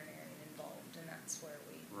not a veterinarian involved, and that's where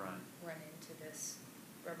we Right. run into this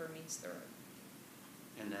rubber meets the road.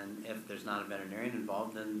 And then if there's not a veterinarian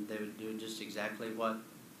involved, then they would do just exactly what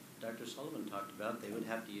Dr. Sullivan talked about. They would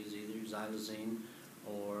have to use either xylazine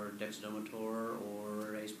or dexdomitor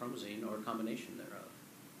or acepromazine or a combination thereof.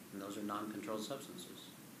 And those are non-controlled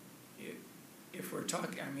substances. If we're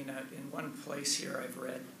talking, I mean, in one place here I've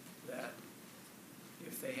read that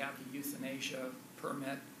if they have a euthanasia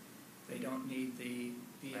permit, they don't need the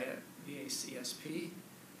VACSP.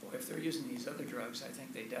 Well, if they're using these other drugs, I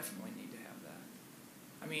think they definitely need to have that.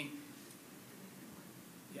 I mean,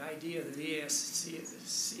 the idea of the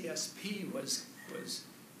VACSP was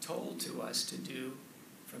told to us to do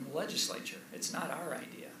from the legislature. It's not our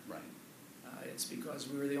idea. Right. It's because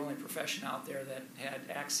we were the only profession out there that had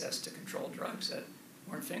access to controlled drugs that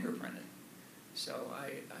weren't fingerprinted. So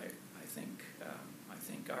I think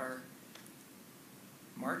our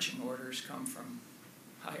marching orders come from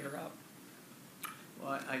higher up.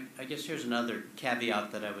 Well, I guess here's another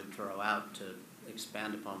caveat that I would throw out to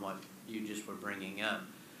expand upon what you just were bringing up.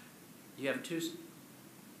 You have two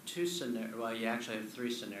scenarios. Well, you actually have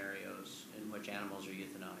three scenarios in which animals are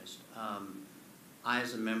euthanized. I,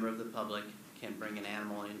 as a member of the public, can bring an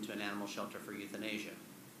animal into an animal shelter for euthanasia,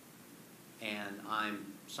 and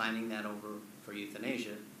I'm signing that over for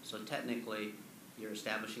euthanasia. So technically, you're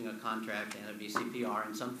establishing a contract and a VCPR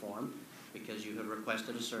in some form because you have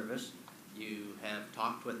requested a service. You have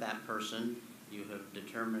talked with that person. You have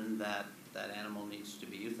determined that that animal needs to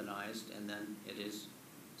be euthanized, and then it is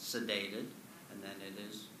sedated, and then it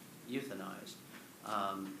is euthanized.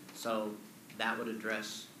 So that would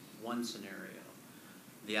address one scenario.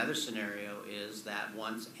 The other scenario is that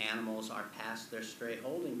once animals are past their stray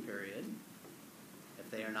holding period,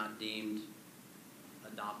 if they are not deemed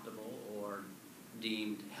adoptable or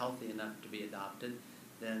deemed healthy enough to be adopted,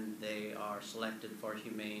 then they are selected for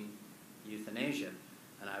humane euthanasia.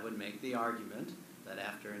 And I would make the argument that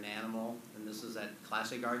after an animal, and this is that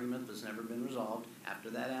classic argument that's never been resolved,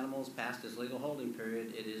 after that animal is past its legal holding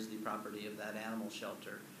period, it is the property of that animal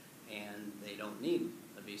shelter, and they don't need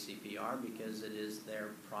a VCPR because it is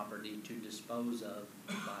their property to dispose of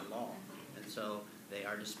by law. And so they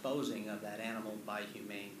are disposing of that animal by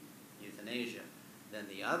humane euthanasia. Then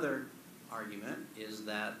the other argument is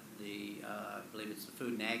that I believe it's the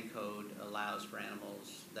Food and Ag Code allows for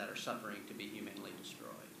animals that are suffering to be humanely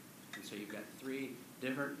destroyed. And so you've got three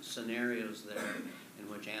different scenarios there in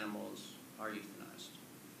which animals are euthanized.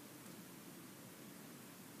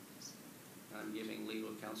 I'm giving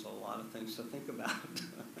legal counsel a lot of things to think about.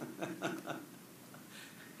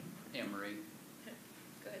 Anne Marie.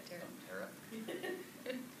 Go ahead, Tara.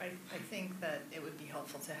 I think that it would be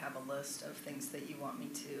helpful to have a list of things that you want me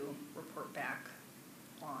to report back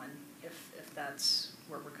on, if that's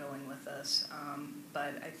where we're going with this.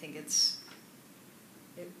 But I think it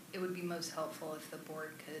would be most helpful if the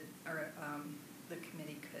board could, or the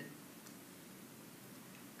committee could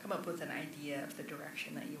come up with an idea of the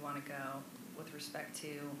direction that you want to go with respect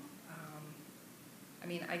to, I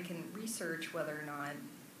mean, I can research whether or not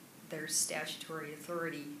there's statutory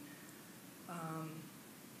authority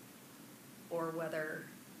or whether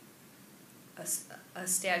a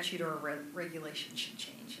statute or a regulation should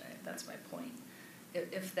change. That's my point.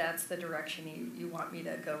 If that's the direction you want me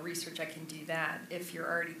to go research, I can do that. If you're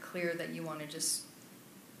already clear that you want to just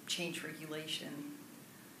change regulation,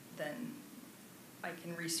 then I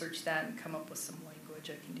can research that and come up with some language.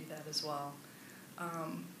 I can do that as well.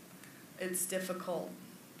 It's difficult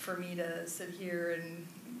for me to sit here and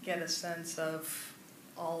get a sense of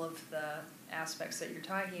all of the aspects that you're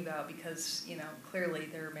talking about because, you know, clearly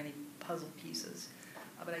there are many puzzle pieces.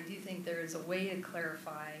 But I do think there is a way to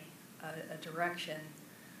clarify a direction.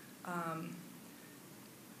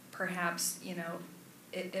 Perhaps, you know,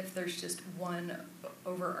 if there's just one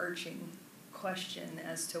overarching question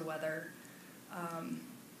as to whether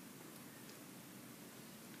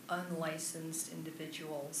unlicensed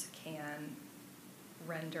individuals can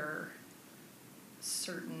render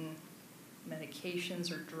certain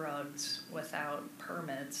medications or drugs without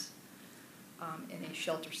permits in a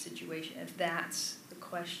shelter situation. If that's the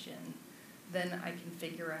question, then I can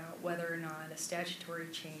figure out whether or not a statutory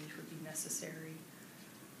change would be necessary.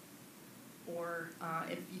 or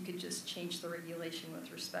if you could just change the regulation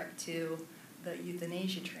with respect to the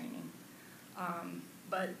euthanasia training.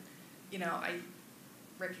 But, you know, I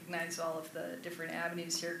recognize all of the different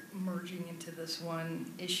avenues here merging into this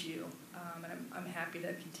one issue, and I'm happy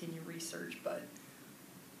to continue research, but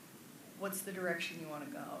what's the direction you want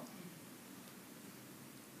to go?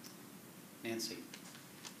 Nancy.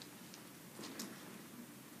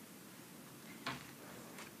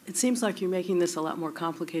 It seems like you're making this a lot more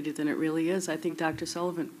complicated than it really is. I think Dr.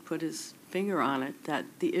 Sullivan put his finger on it, that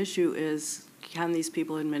the issue is, can these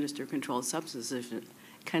people administer controlled substances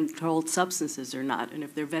or not? And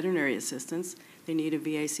if they're veterinary assistants, they need a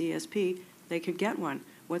VACSP, they could get one.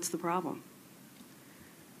 What's the problem?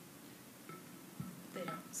 They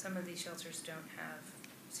don't, some of these shelters don't have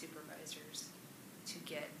supervisors to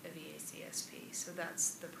get a VACSP, so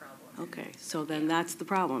that's the problem. Okay, so then that's the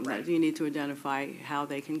problem. Right. That you need to identify how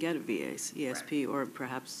they can get a VACSP, or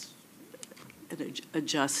perhaps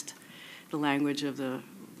adjust the language of the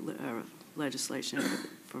legislation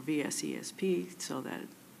for VSESP so that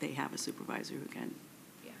they have a supervisor who can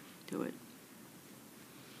do it.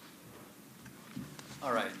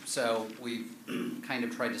 All right, so we've kind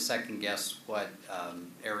of tried to second guess what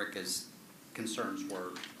Erica's concerns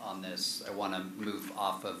were on this. I want to move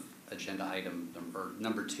off of agenda item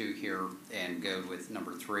number 2 here and go with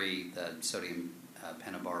number 3, the sodium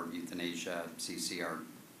pentabarb euthanasia CCR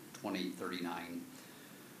 2039.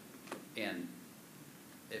 And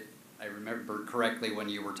if I remember correctly, when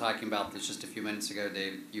you were talking about this just a few minutes ago,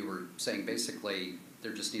 Dave, you were saying basically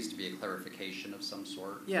there just needs to be a clarification of some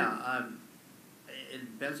sort. Yeah,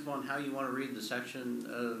 it depends upon how you want to read the section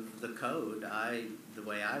of the code. The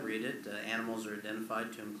way I read it, animals are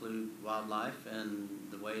identified to include wildlife, and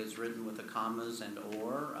the way it's written with the commas and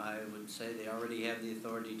or, I would say they already have the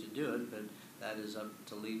authority to do it, but that is up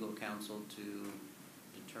to legal counsel to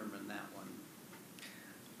determine that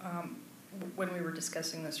one. When we were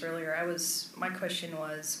discussing this earlier, my question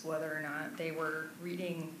was whether or not they were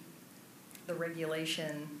reading the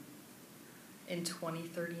regulation in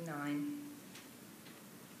 2039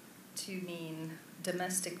 to mean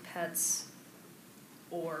domestic pets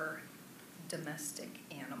or domestic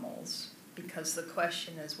animals, because the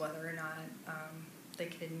question is whether or not they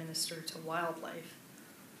can administer to wildlife.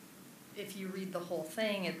 If you read the whole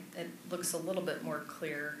thing, it looks a little bit more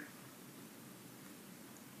clear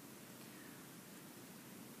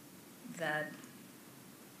that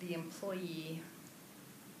the employee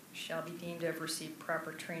shall be deemed to have received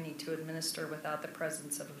proper training to administer without the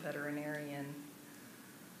presence of a veterinarian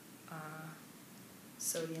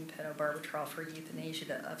sodium pentobarbital for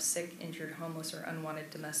euthanasia of sick, injured, homeless, or unwanted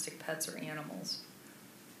domestic pets or animals.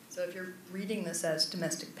 So if you're reading this as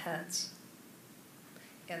domestic pets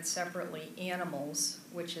and separately animals,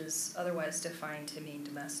 which is otherwise defined to mean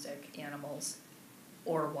domestic animals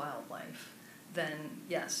or wildlife, then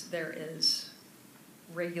yes, there is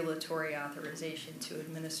regulatory authorization to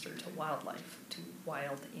administer to wildlife, to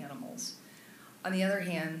wild animals. On the other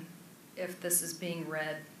hand, if this is being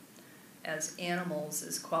read as animals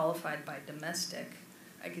is qualified by domestic,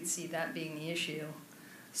 I could see that being the issue.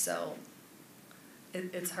 So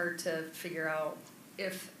it's hard to figure out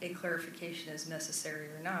if a clarification is necessary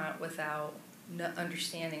or not without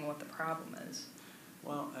understanding what the problem is.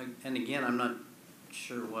 Well, and again, I'm not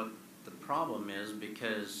sure what the problem is,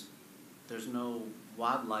 because there's no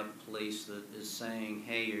wildlife police that is saying,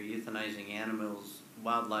 hey, you're euthanizing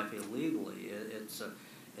wildlife illegally.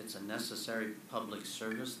 It's a necessary public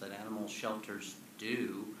service that animal shelters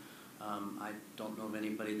do. I don't know of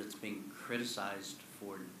anybody that's being criticized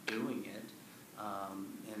for doing it,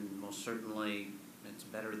 and most certainly it's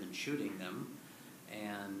better than shooting them,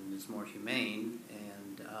 and it's more humane,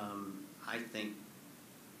 and I think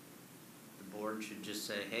the board should just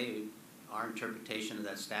say, hey, our interpretation of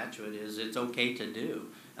that statute is it's okay to do.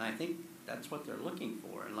 And I think that's what they're looking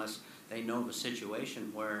for, unless they know of a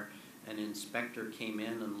situation where an inspector came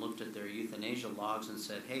in and looked at their euthanasia logs and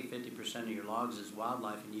said, hey, 50% of your logs is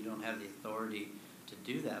wildlife and you don't have the authority to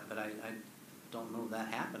do that. But I don't know that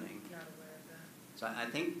happening. Not aware of that. So I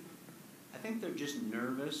think they're just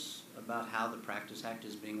nervous about how the Practice Act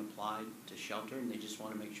is being applied to shelter, and they just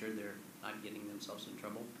want to make sure they're not getting themselves in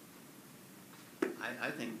trouble. I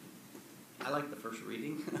think I like the first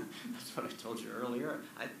reading. That's what I told you earlier.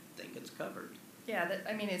 I think it's covered. Yeah,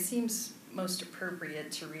 I mean, it seems most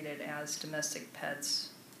appropriate to read it as domestic pets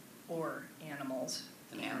or animals.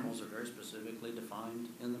 And animals are very specifically defined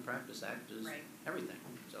in the Practice Act as everything.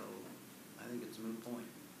 So I think it's a moot point.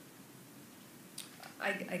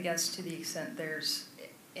 I guess to the extent there's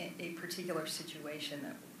a particular situation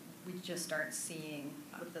that we just aren't seeing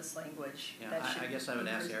with this language. Yeah, That should I guess I would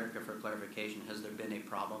ask improve. Erica for clarification. Has there been a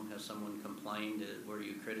problem? Has someone complained? Were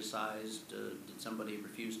you criticized? Did somebody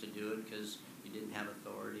refuse to do it because you didn't have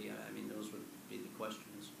authority? I mean, those would be the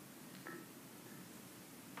questions.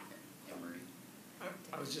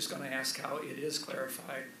 I was just going to ask how it is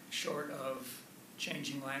clarified, short of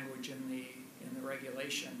changing language in the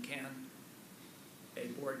regulation. Can a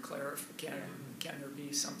board can there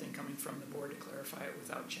be something coming from the board to clarify it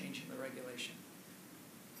without changing the regulation?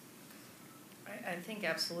 I think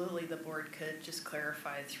absolutely the board could just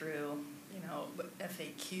clarify through,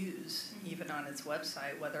 FAQs, even on its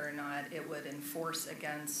website, whether or not it would enforce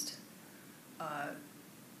against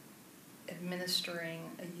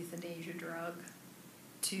administering a euthanasia drug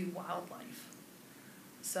to wildlife.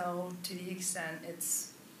 So to the extent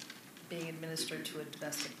it's being administered to a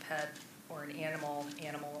domestic pet or an animal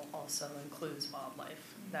also includes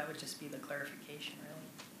wildlife. That would just be the clarification, really.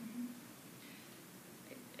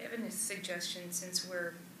 I have a suggestion, since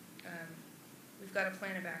we've got a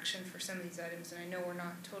plan of action for some of these items, and I know we're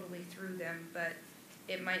not totally through them, but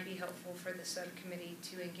it might be helpful for the subcommittee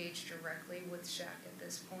to engage directly with SHAC at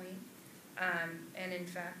this point. And in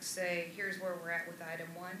fact say, here's where we're at with item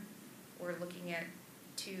 1. We're looking at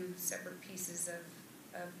 2 separate pieces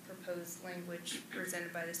of proposed language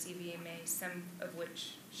presented by the CVMA, some of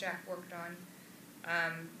which SHAC worked on,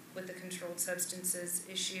 with the controlled substances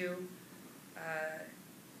issue,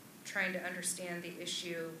 trying to understand the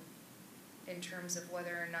issue in terms of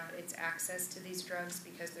whether or not it's access to these drugs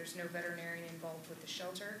because there's no veterinarian involved with the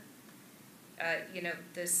shelter.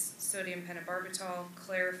 This sodium pentobarbital,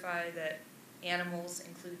 clarify that animals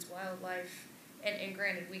includes wildlife, and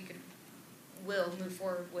granted will move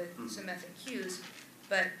forward with some FAQs,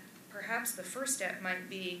 but perhaps the first step might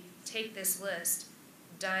be take this list,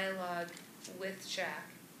 dialogue with SHAC,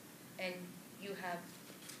 and you have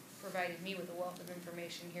provided me with a wealth of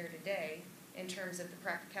information here today in terms of the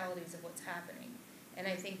practicalities of what's happening. And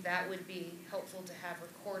I think that would be helpful to have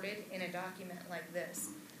recorded in a document like this.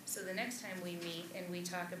 So the next time we meet and we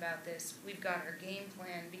talk about this, we've got our game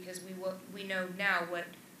plan because we know now what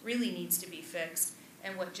really needs to be fixed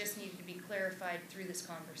and what just needed to be clarified through this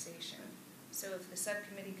conversation. So if the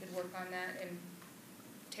subcommittee could work on that, and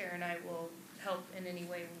Tara and I will help in any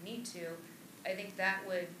way we need to, I think that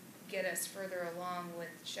would get us further along with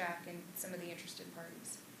SHAC and some of the interested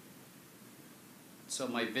parties. So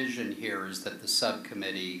my vision here is that the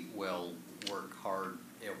subcommittee will work hard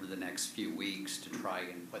over the next few weeks to try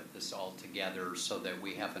and put this all together so that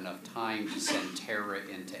we have enough time to send Tara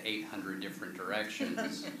into 800 different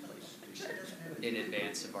directions in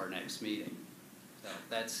advance of our next meeting. So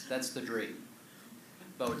that's the dream.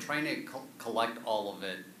 But we're trying to collect all of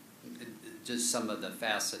it, just some of the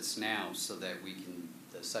facets now, so that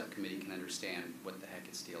the subcommittee can understand what the heck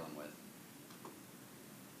it's dealing with.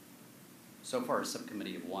 So far, a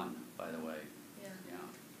subcommittee of 1, by the way.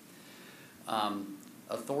 Yeah.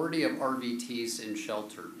 Authority of RVTs in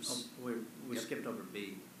shelters. Oh, we skipped over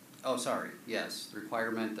B. Oh, sorry. Yes, the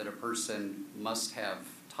requirement that a person must have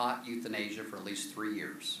taught euthanasia for at least 3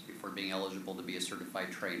 years before being eligible to be a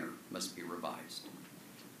certified trainer must be revised.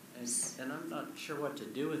 And I'm not sure what to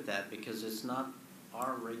do with that because it's not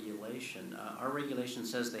our regulation. Our regulation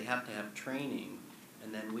says they have to have training,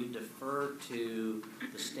 and then we defer to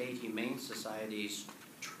the State Humane Society's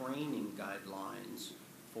training guidelines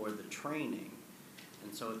for the training.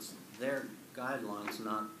 And so it's their guidelines,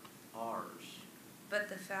 not ours. But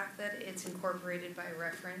the fact that it's incorporated by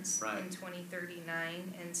reference in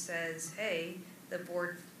 2039 and says, hey, the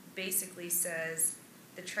board basically says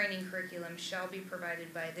the training curriculum shall be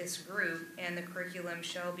provided by this group and the curriculum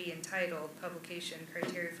shall be entitled Publication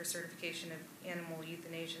Criteria for Certification of Animal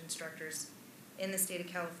Euthanasia Instructors in the state of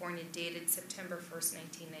California, dated September 1st,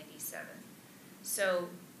 1997. So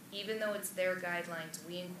even though it's their guidelines,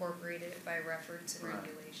 we incorporated it by reference and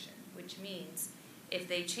regulation, which means if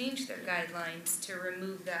they change their guidelines to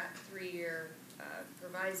remove that 3-year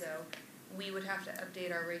proviso, we would have to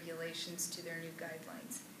update our regulations to their new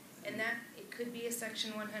guidelines. And that, it could be a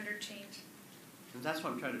Section 100 change. And that's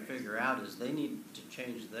what I'm trying to figure out is they need to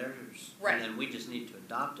change theirs. Right. And then we just need to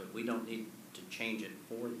adopt it. We don't need to change it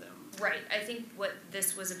for them. Right. I think what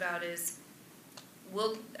this was about is,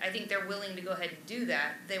 I think they're willing to go ahead and do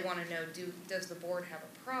that. They want to know, does the board have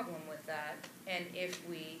a problem with that? And if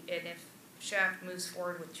SHAC moves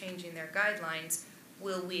forward with changing their guidelines,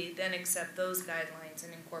 will we then accept those guidelines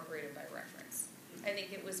and incorporate it by reference? I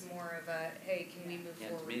think it was more of a, hey, can we move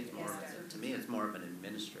forward? To me, it's more of an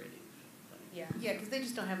administrative thing. Yeah. Yeah, because they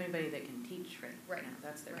just don't have anybody that can teach right Right. now.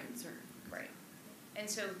 That's their concern. Right. And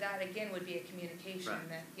so that again would be a communication Right.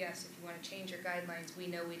 that, yes, if you wanna change your guidelines, we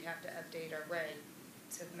know we'd have to update our reg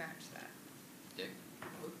to match that. Dick?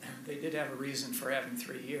 They did have a reason for having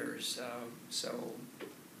 3 years, so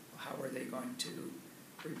how are they going to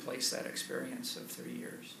replace that experience of 3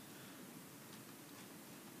 years?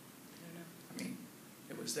 I don't know. I mean,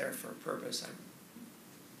 it was there for a purpose, I'm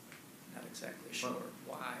not exactly sure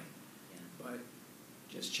why, but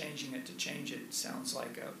just changing it to change it sounds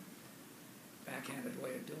like a backhanded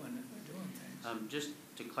way of doing things. Just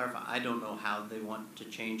to clarify, I don't know how they want to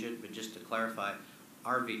change it, but just to clarify,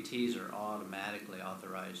 RVTs are automatically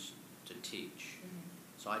authorized to teach.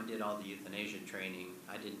 So I did all the euthanasia training.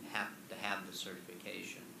 I didn't have to have the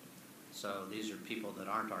certification. So these are people that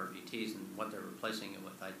aren't RVTs, and what they're replacing it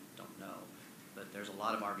with, I don't know. But there's a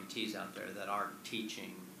lot of RVTs out there that are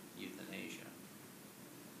teaching euthanasia.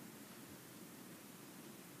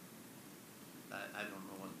 I don't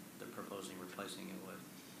know what they're proposing replacing it with.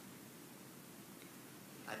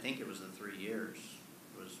 I think it was the 3 years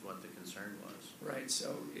was what the concern was. Right,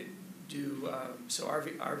 so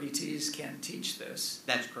RVTs can teach this,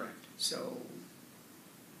 That's correct. so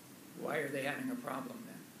why are they having a problem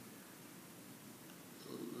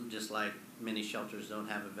then? Just like many shelters don't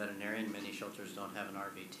have a veterinarian, many shelters don't have an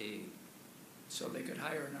RVT. So they could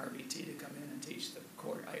hire an RVT to come in and teach the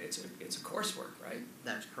course. It's a coursework, right?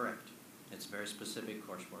 That's correct. It's very specific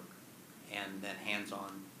coursework and then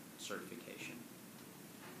hands-on certification.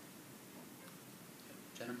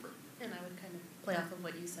 Jennifer? And I would kind of play off of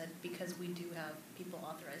what you said, because we do have people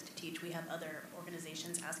authorized to teach. We have other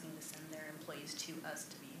organizations asking to send their employees to us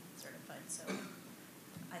to be certified. So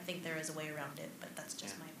I think there is a way around it, but that's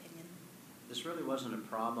just my opinion. This really wasn't a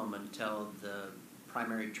problem until the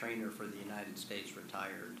primary trainer for the United States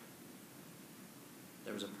retired.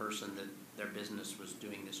 There was a person that their business was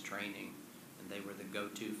doing this training, and they were the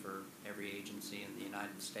go-to for every agency in the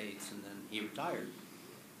United States, and then he retired.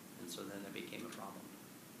 And so then it became a problem.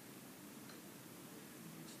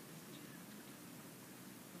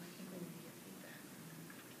 Well, I think we need to get feedback.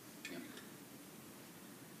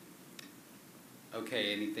 Yep. Okay,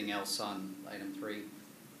 anything else on item 3?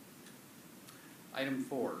 Item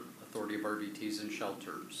 4, authority of RVTs and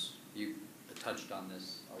shelters. You touched on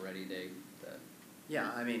this already, Dave.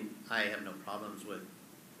 Yeah, I mean, I have no problems with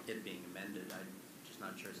it being amended. I'm just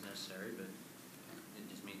not sure it's necessary, but it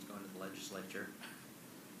just means going to the legislature.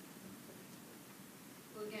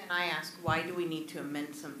 Well, again, I ask, why do we need to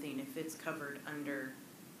amend something if it's covered under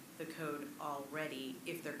the code already,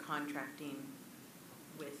 if they're contracting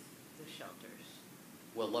with the shelters?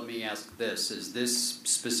 Well, let me ask this. Is this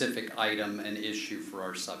specific item an issue for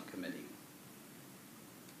our subcommittee?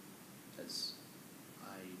 That's,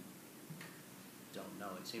 I don't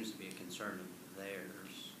know. It seems to be a concern of theirs.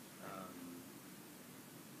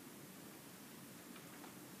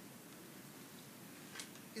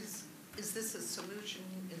 Is this a solution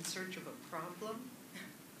in search of a problem?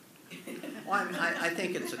 Well, I mean, I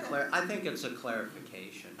think it's a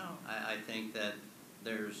clarification. Oh. I think that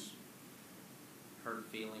there's hurt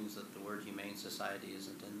feelings that the word humane society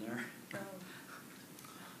isn't in there. Oh.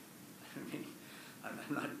 I mean,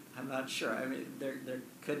 I'm not sure. I mean, there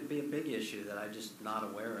could be a big issue that I'm just not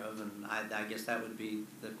aware of, and I guess that would be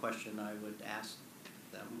the question I would ask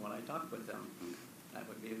them when I talk with them. That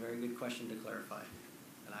would be a very good question to clarify,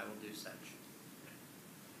 and I will do such.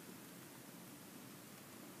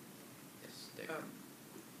 yes, Dick.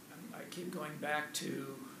 I keep going back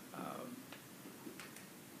to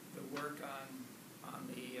the work on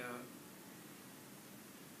the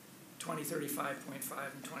 2035.5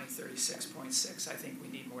 and 2036.6. I think we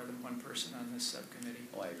need more than one person on this subcommittee.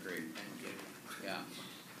 Oh, I agree. Thank you. Yeah,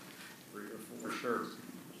 3 or 4. for sure.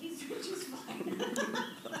 He's just fine.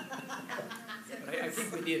 But I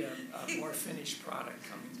think we need a more finished product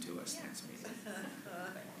coming to us next meeting.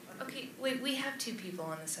 Okay, wait, we have 2 people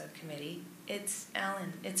on the subcommittee. It's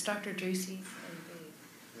Alan, it's Dr. Drucy and Dave.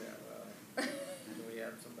 Yeah, well, we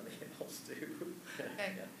have somebody else too.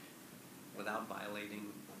 Okay. Without violating.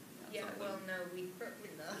 Yeah, something. well, no,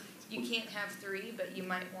 you can't have 3, but you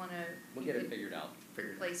might wanna. We'll get it figured out.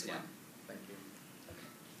 Replace one. Yeah. Thank you.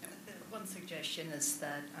 One suggestion is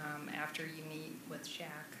that after you meet with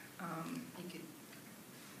Jack, you could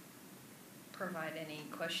provide any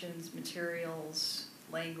questions, materials,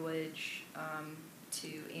 language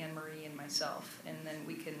to Anne Marie and myself, and then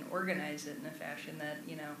we can organize it in a fashion that,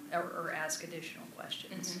 or ask additional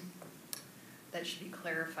questions. That should be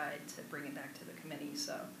clarified to bring it back to the committee,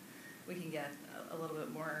 so we can get a little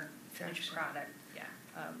bit more finished product,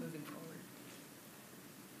 moving forward.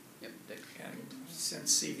 Yep, Dick. And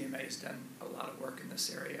since CVMA has done a lot of work in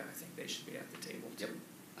this area, I think they should be at the table too. Yep,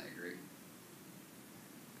 I agree.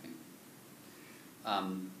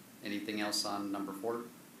 Anything else on number 4?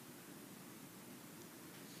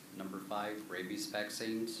 Number 5, rabies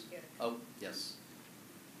vaccines. Yeah. Oh, yes.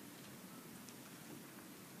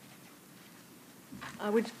 I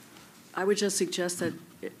would just suggest that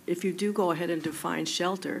if you do go ahead and define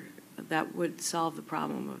shelter, that would solve the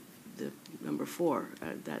problem of the number 4,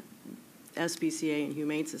 that SPCA and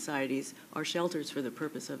humane societies are shelters for the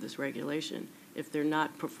purpose of this regulation. If they're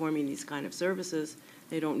not performing these kind of services,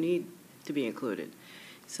 they don't need to be included.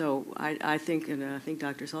 So I think, and I think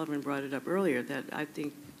Dr. Sullivan brought it up earlier, that I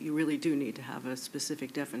think you really do need to have a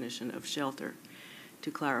specific definition of shelter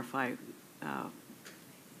to clarify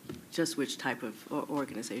just which type of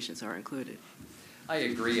organizations are included. I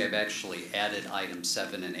agree. I've actually added items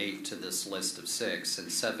 7 and 8 to this list of 6, and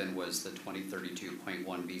 7 was the 2032.1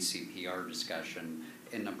 BCPR discussion,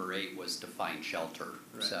 and number 8 was define shelter.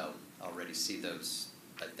 Right. So I already see those,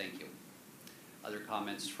 but thank you. Other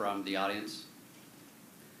comments from the audience?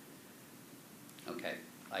 Okay.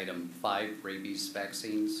 Item 5, rabies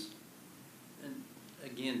vaccines. And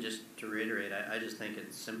again, just to reiterate, I just think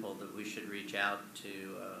it's simple that we should reach out to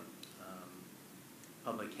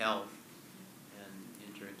public health and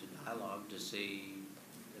enter into dialogue to see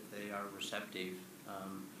if they are receptive.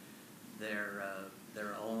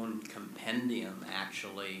 Their own compendium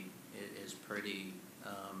actually is pretty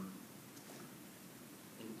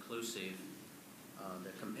inclusive.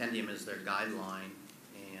 The compendium is their guideline,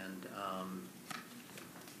 and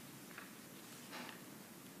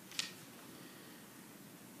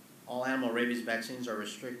all animal rabies vaccines are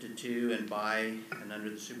restricted to and by and under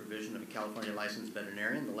the supervision of a California licensed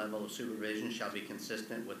veterinarian. The level of supervision shall be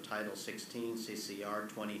consistent with Title 16 CCR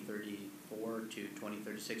 2034 to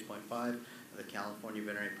 2036.5 of the California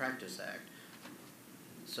Veterinary Practice Act.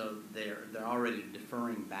 So they're already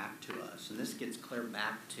deferring back to us, and this gets clear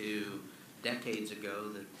back to decades ago.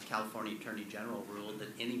 The California Attorney General ruled that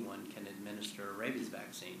anyone can administer a rabies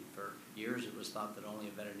vaccine. For years it was thought that only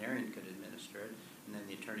a veterinarian could administer it. And then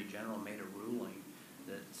the Attorney General made a ruling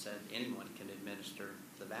that said anyone can administer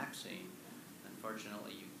the vaccine.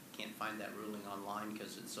 Unfortunately, you can't find that ruling online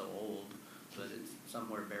because it's so old, but it's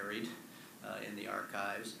somewhere buried in the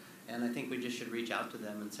archives. And I think we just should reach out to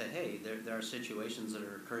them and say, hey, there are situations that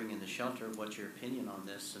are occurring in the shelter. What's your opinion on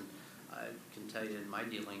this? And I can tell you in my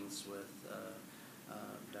dealings with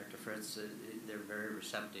Dr. Fritz, they're very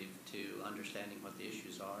receptive to understanding what the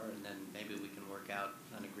issues are, and then maybe we can work out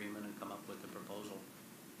an agreement and come up with a proposal.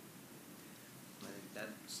 I think that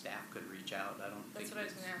staff could reach out. I don't think That's what I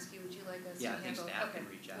was going to ask you. Would you like us to yeah, I think handle? staff Okay. can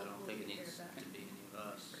reach out. I don't think it needs to be any of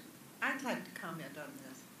us. I'd like to comment on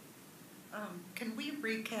this. Can we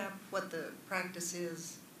recap what the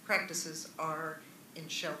practices are in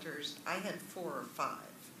shelters? I had 4 or 5.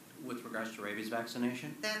 With regards to rabies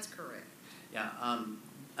vaccination? That's correct. Yeah,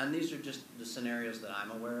 and these are just the scenarios that I'm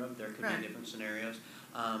aware of. There could be different scenarios.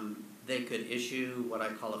 They could issue what I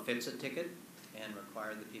call a fix-it ticket and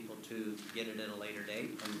require the people to get it at a later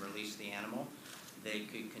date and release the animal. They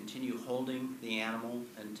could continue holding the animal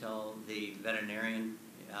until the veterinarian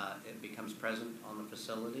it becomes present on the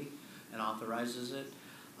facility and authorizes it.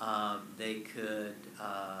 They could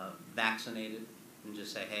vaccinate it and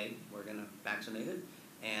just say, hey, we're going to vaccinate it.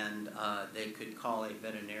 And they could call a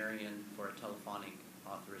veterinarian for a telephonic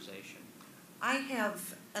authorization. I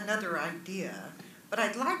have another idea, but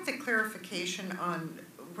I'd like the clarification on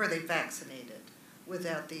where they vaccinated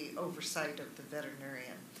without the oversight of the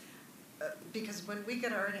veterinarian. Because when we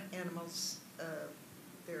get our animals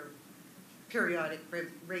their periodic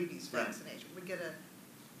rabies vaccination, we get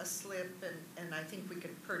a slip, and I think we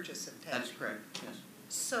can purchase a tag. That's correct, yes.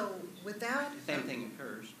 So without... The same thing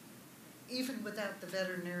occurs. Even without the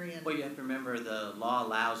veterinarian? Well, you have to remember the law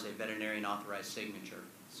allows a veterinarian authorized signature.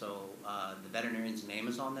 So the veterinarian's name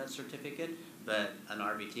is on that certificate, but an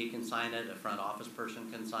RVT can sign it, a front office person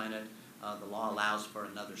can sign it. The law allows for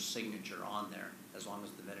another signature on there as long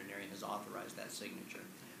as the veterinarian has authorized that signature.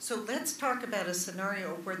 So let's talk about a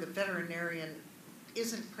scenario where the veterinarian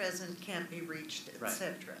isn't present, can't be reached,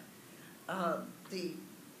 etc. Right. The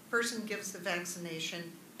person gives the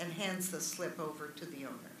vaccination and hands the slip over to the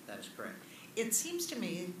owner. That is correct. It seems to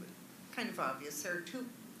me kind of obvious. There are 2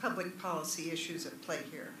 public policy issues at play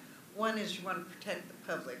here. One is you want to protect the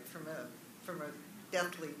public from a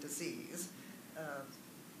deathly disease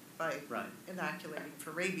by inoculating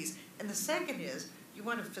for rabies. And the second is you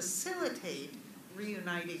want to facilitate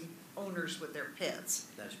reuniting owners with their pets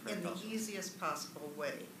in the easiest possible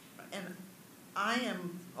way. Right. And I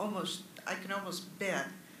can almost bet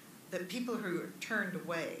that people who are turned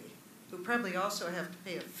away, who probably also have to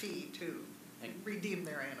pay a fee to redeem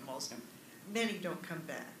their animals, many don't come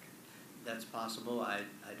back. That's possible. I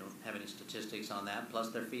don't have any statistics on that. Plus,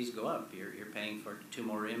 their fees go up. You're paying for 2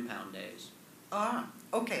 more impound days. Ah,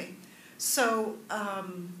 okay. So,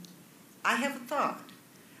 I have a thought.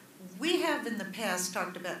 We have in the past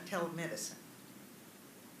talked about telemedicine.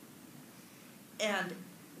 And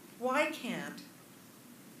why can't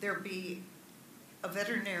there be a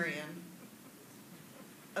veterinarian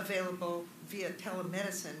available via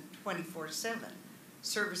telemedicine 24/7,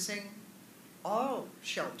 servicing all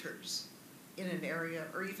shelters in an area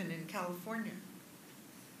or even in California?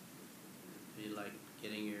 Do you like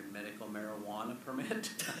getting your medical marijuana permit?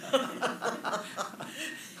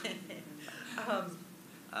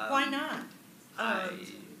 Why not?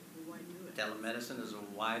 Telemedicine is a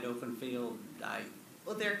wide open field.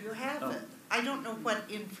 Well, there you have it. I don't know what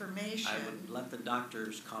information. I would let the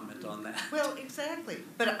doctors comment on that. Well, exactly,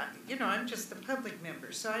 but I'm just the public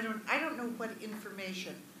member, so I don't know what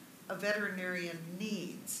information a veterinarian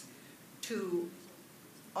needs to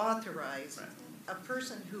authorize a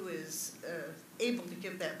person who is able to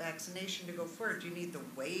give that vaccination to go forward. Do you need the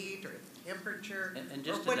weight or the temperature,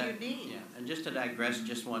 or what do you need? Yeah, and just to digress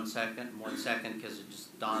just one second, because it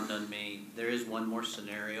just dawned on me, there is one more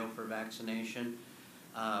scenario for vaccination.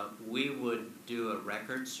 We would do a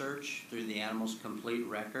record search through the animal's complete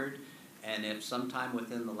record, and if sometime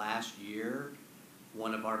within the last year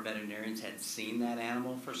one of our veterinarians had seen that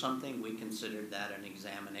animal for something, we considered that an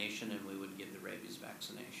examination and we would give the rabies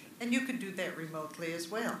vaccination. And you could do that remotely as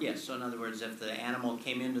well. Yes, so in other words, if the animal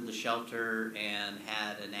came into the shelter and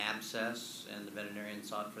had an abscess and the veterinarian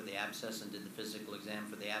sought for the abscess and did the physical exam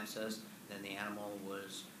for the abscess, then the animal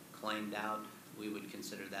was claimed out, we would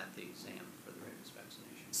consider that the exam for the rabies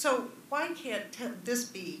vaccination. So why can't this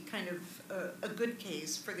be kind of a good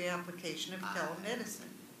case for the application of telemedicine?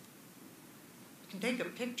 You can take a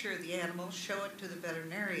picture of the animal, show it to the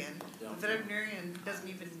veterinarian. The veterinarian doesn't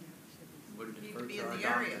even need to be in the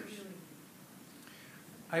area.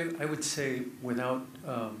 I would say without,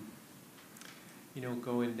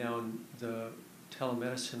 going down the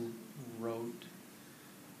telemedicine road,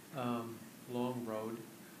 long road,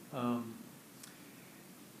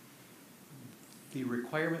 the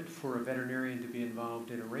requirement for a veterinarian to be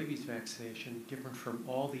involved in a rabies vaccination, different from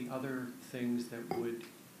all the other things that would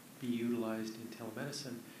be utilized in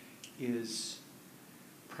telemedicine, is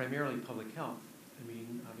primarily public health. I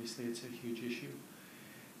mean, obviously it's a huge issue.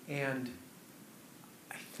 And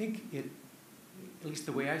I think at least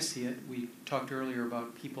the way I see it, we talked earlier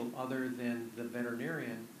about people other than the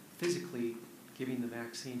veterinarian physically giving the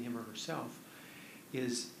vaccine, him or herself,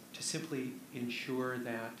 is to simply ensure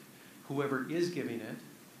that whoever is giving it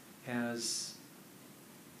has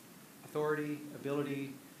authority,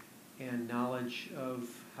 ability, and knowledge of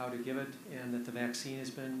how to give it, and that the vaccine has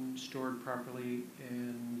been stored properly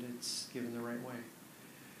and it's given the right way.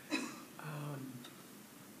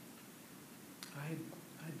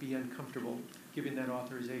 I'd be uncomfortable giving that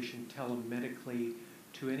authorization telemedically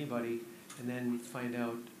to anybody and then find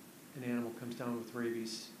out an animal comes down with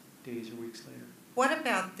rabies days or weeks later. What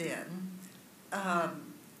about then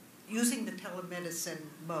using the telemedicine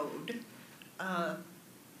mode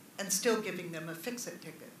and still giving them a fix-it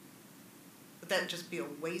ticket? Would that just be a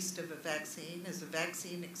waste of a vaccine? Is a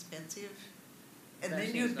vaccine expensive? And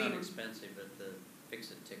then you'd be not expensive, but the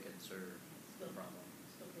fix-it tickets are the problem.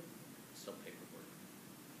 Still paperwork.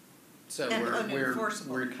 So And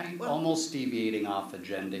we're kind of almost deviating off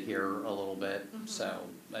agenda here a little bit. Mm-hmm. So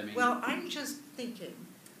I mean, well, I'm just thinking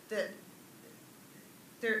that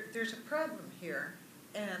there's a problem here,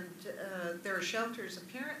 and there are shelters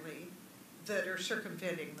apparently that are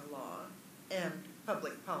circumventing the law and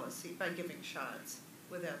public policy by giving shots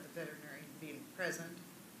without the veterinarian being present.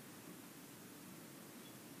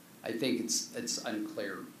 I think it's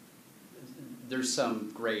unclear. There's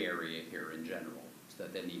some gray area here in general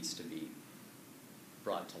that needs to be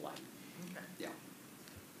brought to light. Okay. Yeah.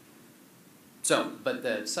 So, but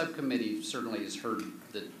the subcommittee certainly has heard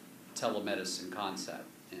the telemedicine concept,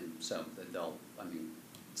 and so that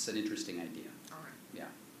it's an interesting idea. All right. Yeah.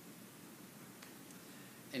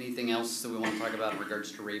 Anything else that we want to talk about in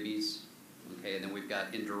regards to rabies? Okay, and then we've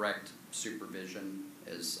got indirect supervision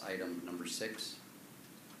as item number 6.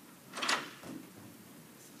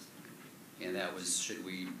 And that was, should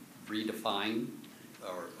we redefine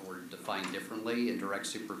or define differently indirect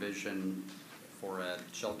supervision for a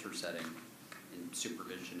shelter setting and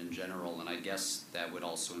supervision in general? And I guess that would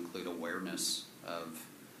also include awareness of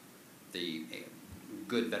the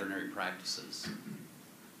good veterinary practices.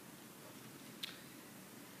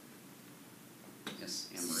 Yes,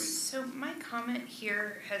 Anne Marie. So my comment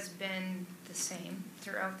here has been the same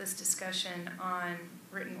throughout this discussion on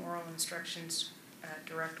written oral instructions,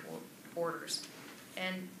 direct orders.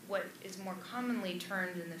 And what is more commonly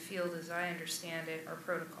termed in the field, as I understand it, are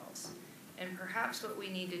protocols. And perhaps what we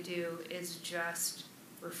need to do is just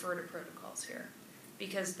refer to protocols here,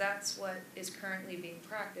 because that's what is currently being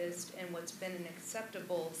practiced and what's been an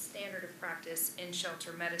acceptable standard of practice in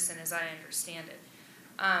shelter medicine, as I understand it.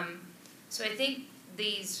 So I think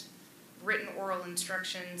these written oral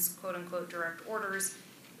instructions, quote-unquote direct orders,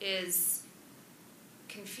 is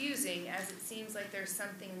confusing, as it seems like there's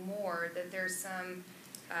something more, that there's some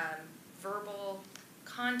verbal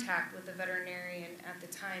contact with the veterinarian at the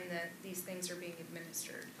time that these things are being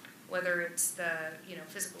administered, whether it's the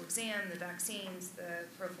physical exam, the vaccines, the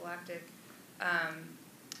prophylactic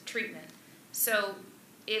treatment. So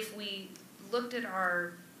if we looked at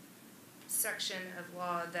our section of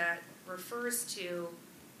law that refers to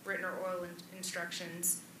written or oral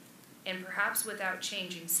instructions, and perhaps without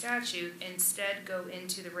changing statute, instead go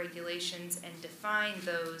into the regulations and define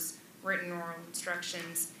those written oral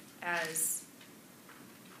instructions as,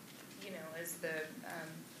 as the,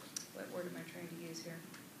 what word am I trying to use here?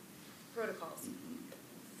 Protocols.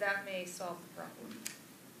 That may solve the problem.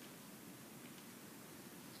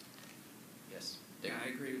 Yes. Yeah, I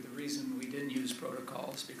agree. The reason we didn't use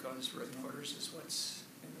protocols because written orders is what's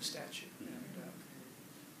in the statute, and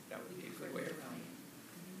that would be a good way around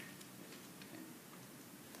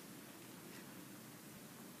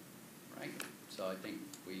it. Right. So I think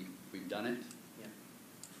we've done it. Yeah.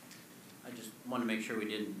 I just want to make sure we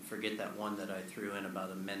didn't forget that one that I threw in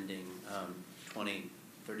about amending 2032.1.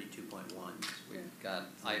 We've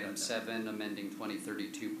got item 7, amending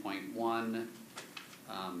 2032.1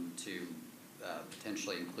 to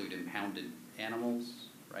potentially include impounded animals,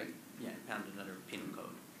 right? Yeah, impounded under penal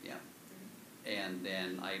code. Yeah. And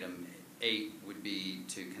then item 8 would be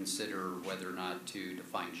to consider whether or not to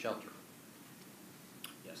define shelter.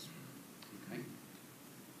 Yes. Okay.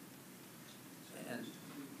 And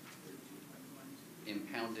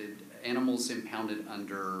impounded animals impounded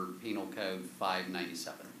under penal code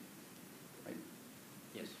 597. Right?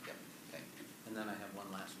 yes. Yep. Okay. And then I have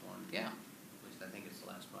one last one. Yeah. At least I think it's the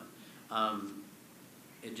last one.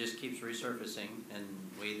 It just keeps resurfacing, and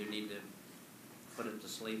we either need to put it to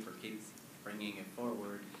sleep or keep bringing it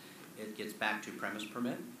forward. It gets back to premise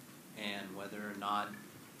permit, and whether or not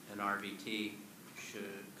an RVT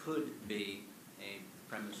could be a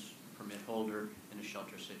premise permit holder in a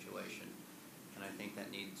shelter situation. And I think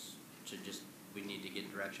that needs to we need to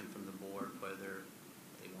get direction from the board whether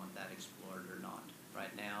they want that explored or not.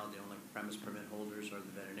 Right now, the only premise permit holders are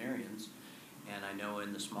the veterinarians, and I know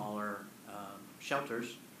in the smaller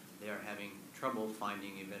shelters, they are having trouble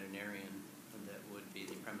finding a veterinarian that would be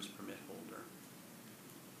the premise permit holder.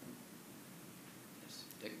 Yes.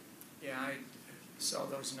 Dick? Yeah, I saw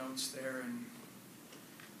those notes there, and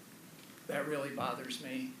that really bothers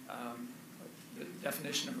me. The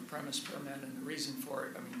definition of a premise permit and the reason for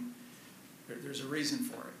it, I mean, there's a reason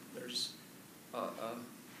for it. There's a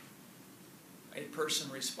person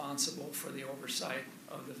responsible for the oversight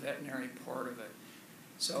of the veterinary part of it.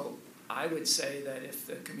 So I would say that if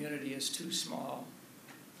the community is too small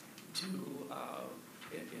to,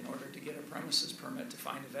 in order to get a premises permit to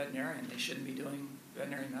find a veterinarian, they shouldn't be doing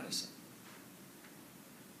veterinary medicine.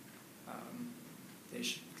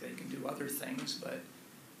 They can do other things, but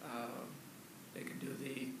they can do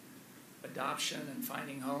the adoption and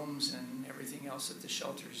finding homes and everything else that the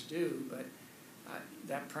shelters do, but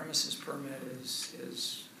that premises permit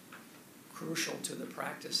is crucial to the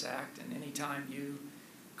Practice Act, and anytime you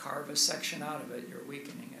carve a section out of it, you're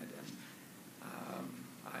weakening it. And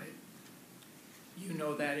you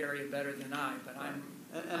know that area better than I, but I'm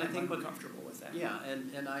uncomfortable with that. Yeah,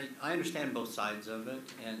 and I understand both sides of it,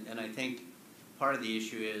 and I think part of the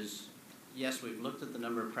issue is, yes, we've looked at the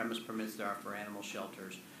number of premise permits there are for animal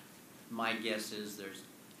shelters. My guess is there's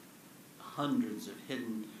hundreds of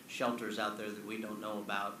hidden shelters out there that we don't know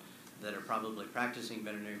about that are probably practicing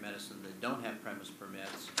veterinary medicine that don't have premise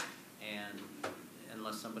permits, and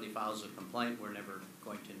unless somebody files a complaint, we're never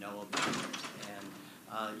going to know about it.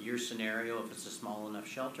 And your scenario, if it's a small enough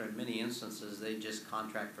shelter, in many instances, they just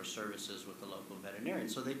contract for services with the local veterinarian.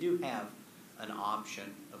 So they do have an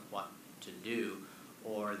option of what to do,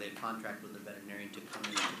 or they contract with the veterinarian to come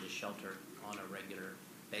into the shelter on a regular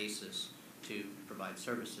basis to provide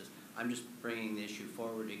services. I'm just bringing the issue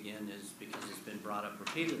forward again is because it's been brought up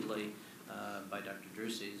repeatedly by Dr.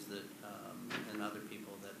 Druses that and other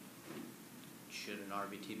people that should an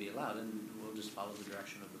RVT be allowed, and we'll just follow the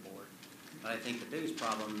direction of the board. But I think the biggest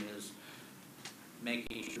problem is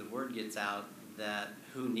making sure the word gets out that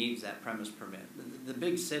who needs that premise permit. The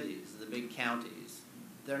big cities, the big counties,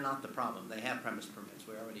 they're not the problem. They have premise permits.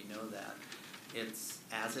 We already know that. it's,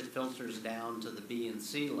 as it filters down to the B and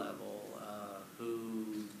C level,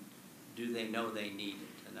 who do they know they need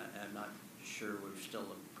it? And I'm not sure we've still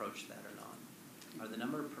approached that or not. Are the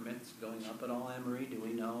number of permits going up at all, Anne Marie? Do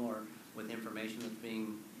we know, or with information that's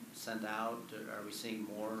being sent out, are we seeing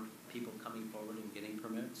more people coming forward and getting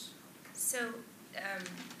permits? So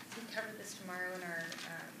we cover this tomorrow in our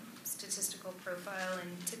statistical profile,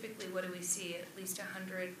 and typically what do we see? At least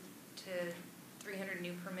 100 to 300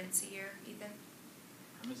 new permits a year, Ethan?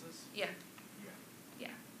 Premises? Yeah. Yeah.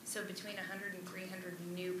 So between 100 and 300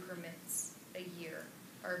 new permits a year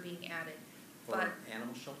are being added. For But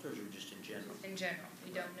animal shelters or just in general? in general,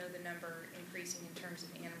 we don't know the number increasing in terms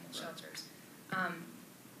of animal shelters.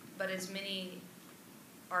 But as many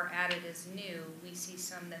are added as new, we see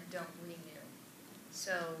some that don't renew.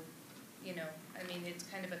 So, you know, I mean, it's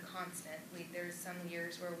kind of a constant. There's some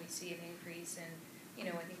years where we see an increase, and you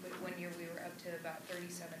know, I think one year we were up to about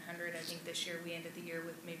 3,700. I think this year we ended the year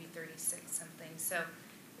with maybe 36 something. So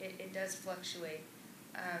it does fluctuate.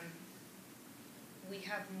 We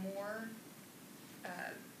have more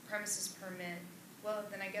premises permit, well,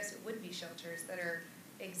 then I guess it would be shelters that are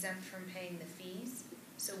exempt from paying the fees.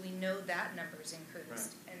 So we know that number's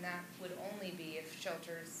increased, right. And that would only be if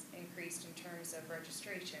shelters increased in terms of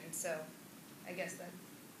registration. So I guess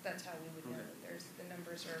that's how we would know that the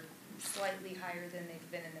numbers are slightly higher than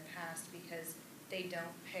they've been in the past because they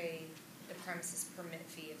don't pay the premises permit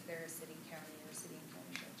fee if they're a city, county, or city and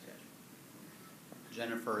county shelter.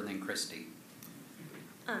 Jennifer and then Christy.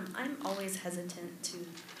 I'm always hesitant to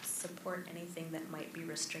support anything that might be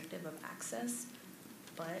restrictive of access,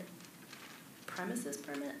 but premises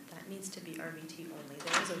permit, that needs to be RVT only.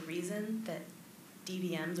 There is a reason that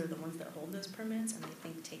DVMs are the ones that hold those permits, and I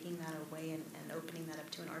think taking that away and opening that up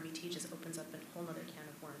to an RVT just opens up a whole other can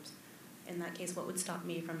of worms. In that case, what would stop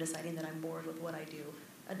me from deciding that I'm bored with what I do,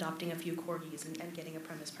 adopting a few corgis and getting a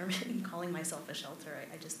premise permit and calling myself a shelter?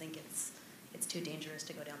 I just think it's too dangerous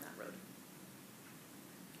to go down that road.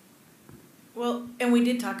 Well, and we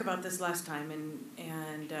did talk about this last time,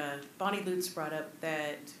 and Bonnie Lutz brought up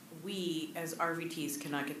that we, as RVTs,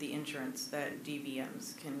 cannot get the insurance that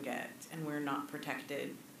DVMs can get, and we're not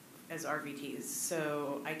protected as RVTs.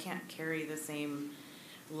 So I can't carry the same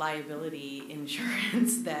liability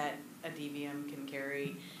insurance that a DVM can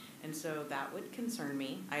carry, and so that would concern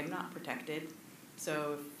me. I'm not protected,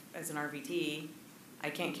 so if, as an RVT, I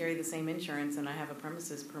can't carry the same insurance and I have a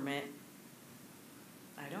premises permit.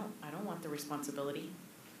 I don't want the responsibility.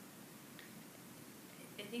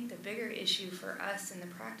 I think the bigger issue for us in the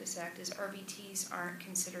Practice Act is RVTs aren't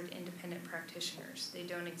considered independent practitioners. They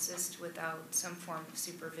don't exist without some form of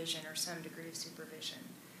supervision or some degree of supervision.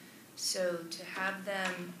 So to have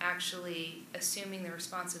them actually assuming the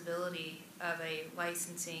responsibility of a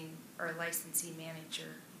licensing or licensee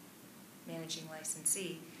manager, managing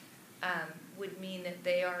licensee, would mean that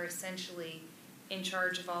they are essentially in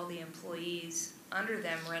charge of all the employees under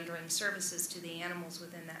them rendering services to the animals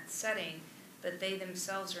within that setting, but they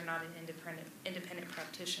themselves are not an independent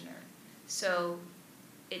practitioner. So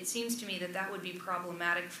it seems to me that that would be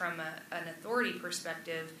problematic from an authority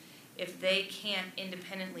perspective if they can't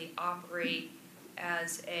independently operate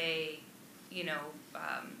as a,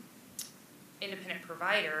 independent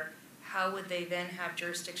provider. How would they then have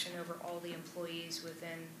jurisdiction over all the employees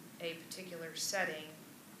within a particular setting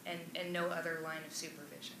and no other line of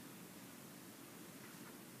supervision?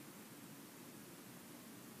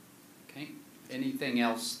 Okay. Anything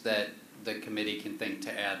else that the committee can think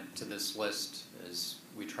to add to this list as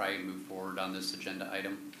we try and move forward on this agenda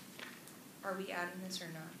item? Are we adding this or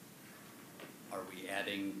not? Are we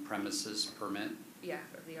adding premises permit? Yeah,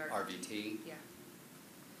 the RVT? Yeah.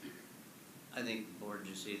 I think the board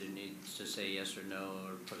just either needs to say yes or no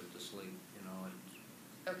or put it to sleep,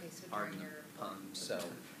 Okay, so during your So,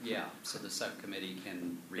 yeah, so the subcommittee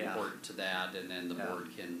can report to that and then the board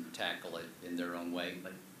can tackle it in their own way.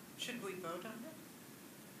 Should we vote on it?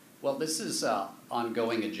 Well, this is an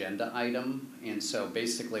ongoing agenda item, and so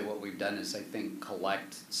basically what we've done is, I think,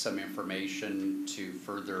 collect some information to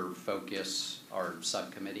further focus our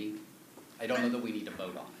subcommittee. I don't know that we need to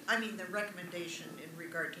vote on it. I mean, the recommendation in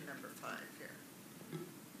regard to number 5 here.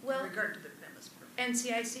 Well, in regard to the premise permit. And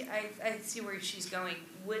see, I see where she's going.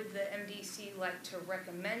 Would the MDC like to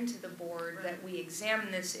recommend to the board that we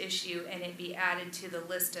examine this issue and it be added to the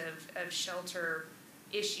list of shelter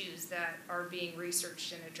issues that are being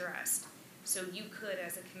researched and addressed? So you could,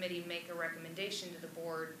 as a committee, make a recommendation to the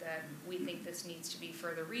board that we think this needs to be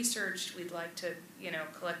further researched. We'd like to,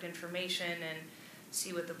 collect information and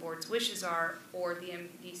see what the board's wishes are, or the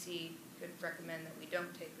MDC could recommend that we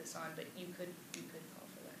don't take this on, but you could call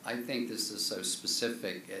for that. I think this is so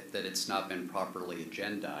specific that it's not been properly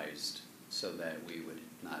agendized so that we would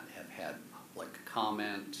not have had public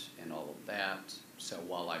comment and all of that. So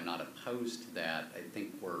while I'm not opposed to that, I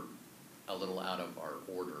think we're a little out of our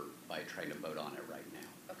order by trying to vote on it right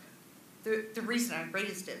now. Okay. The reason I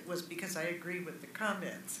raised it was because I agree with the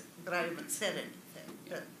comments, but I haven't said anything.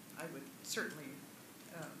 But I would certainly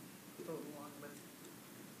go along with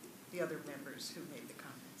the other members who made the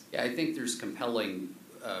comments. Yeah, I think there's compelling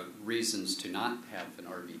reasons to not have an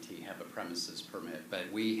RVT, have a premises permit,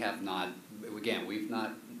 but we have not, again, we've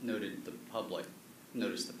not noticed the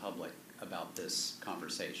public about this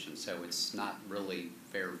conversation, so it's not really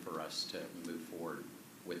fair for us to move forward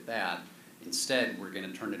with that. Instead, we're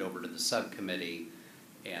going to turn it over to the subcommittee,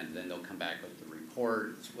 and then they'll come back with the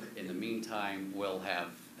report. In the meantime, we'll have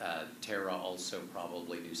Tara also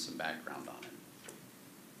probably do some background on it.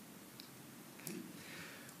 Okay.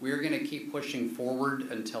 We're going to keep pushing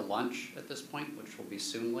forward until lunch at this point, which will be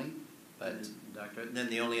soonly. But Doctor, then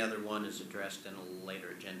the only other one is addressed in a later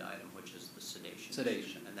agenda item, which is the sedation.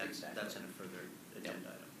 Sedation, and that's exactly. That's in a further agenda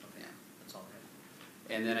item. Okay, yeah. That's all I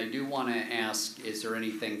have. And then I do want to ask, is there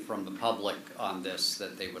anything from the public on this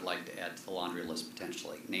that they would like to add to the laundry list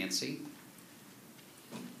potentially? Nancy?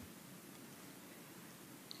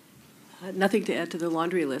 Nothing to add to the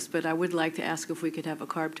laundry list, but I would like to ask if we could have a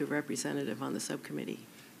CARB-2 representative on the subcommittee.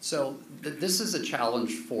 So this is a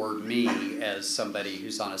challenge for me as somebody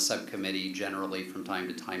who's on a subcommittee generally from time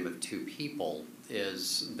to time of 2 people,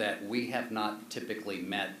 is that we have not typically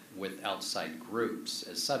met with outside groups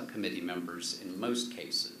as subcommittee members in most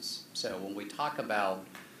cases. So when we talk about,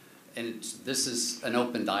 and this is an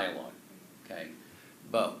open dialogue, okay?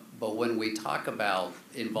 But when we talk about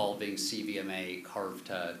involving CVMA,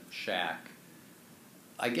 CARVTA, SHAC,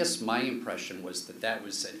 I guess my impression was that that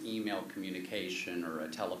was an email communication or a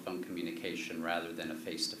telephone communication rather than a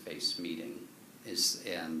face-to-face meeting,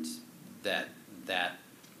 and that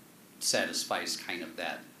satisfies kind of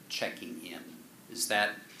that checking in. Does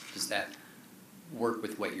that work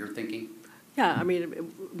with what you're thinking? Yeah, I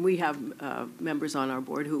mean, we have members on our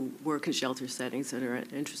board who work in shelter settings and are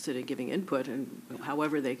interested in giving input, and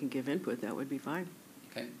however they can give input, that would be fine.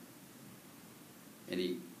 Okay.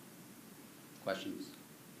 Any questions?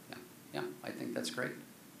 Yeah, I think that's great.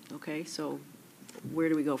 Okay, so where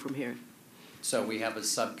do we go from here? So we have a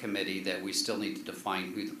subcommittee that we still need to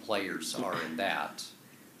define who the players are in that.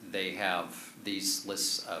 They have these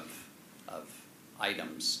lists of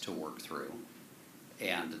items to work through,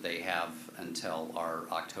 and they have until our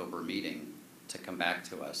October meeting to come back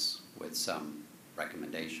to us with some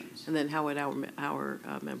recommendations. And then how would our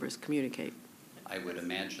members communicate? I would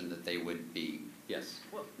imagine that they would be, yes?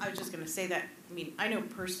 Well, I was just gonna say that, I mean, I know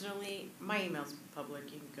personally, my email's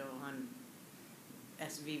public, you can go on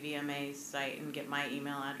SVVMA's site and get my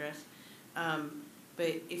email address.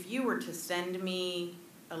 But if you were to send me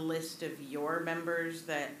a list of your members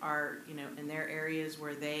that are, in their areas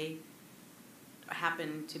where they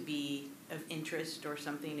happen to be of interest or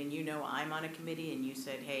something, and I'm on a committee, and you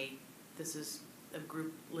said, hey, this is a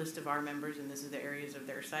group list of our members and this is the areas of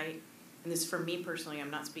their site, and this is for me personally,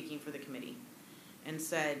 I'm not speaking for the committee, and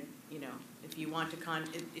said, if you want to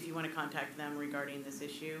contact them regarding this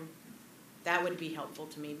issue, that would be helpful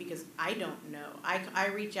to me, because I don't know. I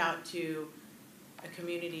reach out to a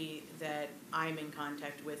community that I'm in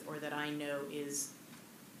contact with or that I know is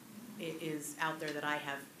out there, that I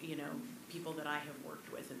have, people that I have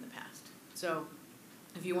worked with in the past. So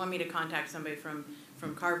if you want me to contact somebody from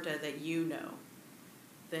CARVTA that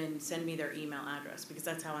then send me their email address, because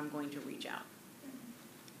that's how I'm going to reach out.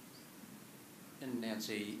 And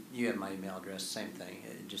Nancy, you have my email address, same thing.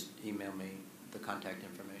 Just email me the contact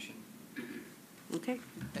information. Okay.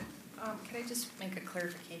 Can I just make a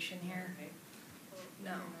clarification here?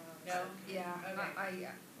 No. Yeah,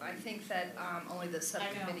 I think that only the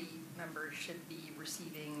subcommittee members should be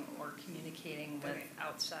receiving or communicating with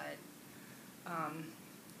outside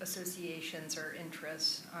associations or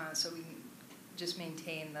interests, so we can just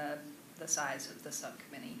maintain the size of the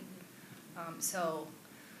subcommittee.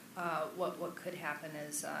 What could happen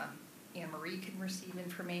is Anne Marie can receive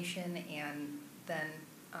information and then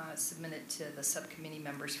submit it to the subcommittee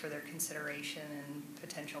members for their consideration and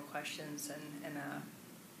potential questions, and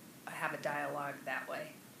have a dialogue that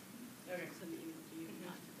way. Okay.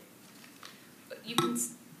 But you can,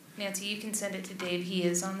 Nancy, you can send it to Dave. He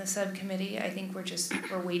is on the subcommittee. I think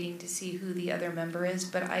we're waiting to see who the other member is,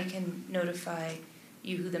 but I can notify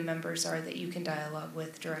you who the members are that you can dialogue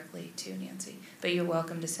with directly to, Nancy. But you're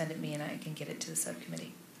welcome to send it me and I can get it to the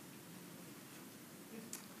subcommittee.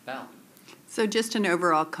 Val? So just an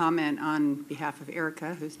overall comment on behalf of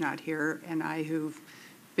Erica, who's not here, and I, who've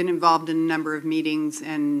been involved in a number of meetings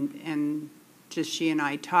and just she and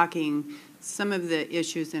I talking, some of the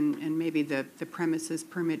issues and maybe the premises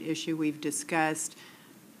permit issue we've discussed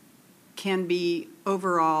can be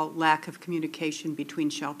overall lack of communication between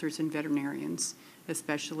shelters and veterinarians,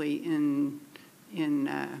 especially in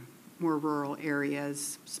more rural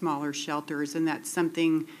areas, smaller shelters, and that's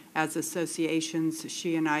something as associations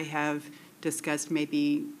she and I have discussed.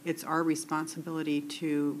 Maybe it's our responsibility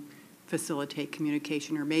to facilitate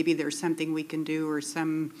communication, or maybe there's something we can do, or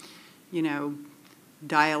some,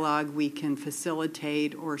 dialogue we can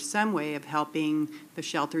facilitate, or some way of helping the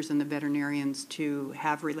shelters and the veterinarians to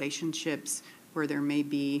have relationships where there may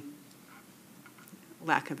be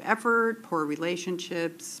lack of effort, poor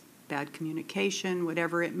relationships, bad communication,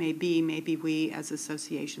 whatever it may be. Maybe we as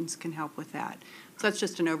associations can help with that. So that's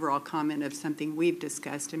just an overall comment of something we've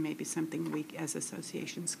discussed and maybe something we as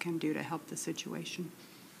associations can do to help the situation.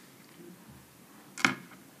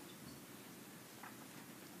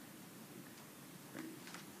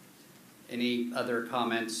 Any other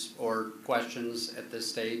comments or questions at this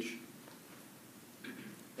stage?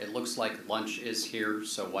 It looks like lunch is here,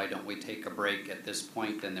 so why don't we take a break at this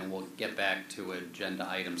point, and then we'll get back to agenda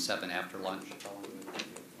item 7 after lunch.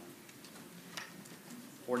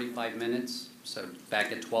 45 minutes, so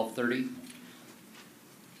back at 12:30.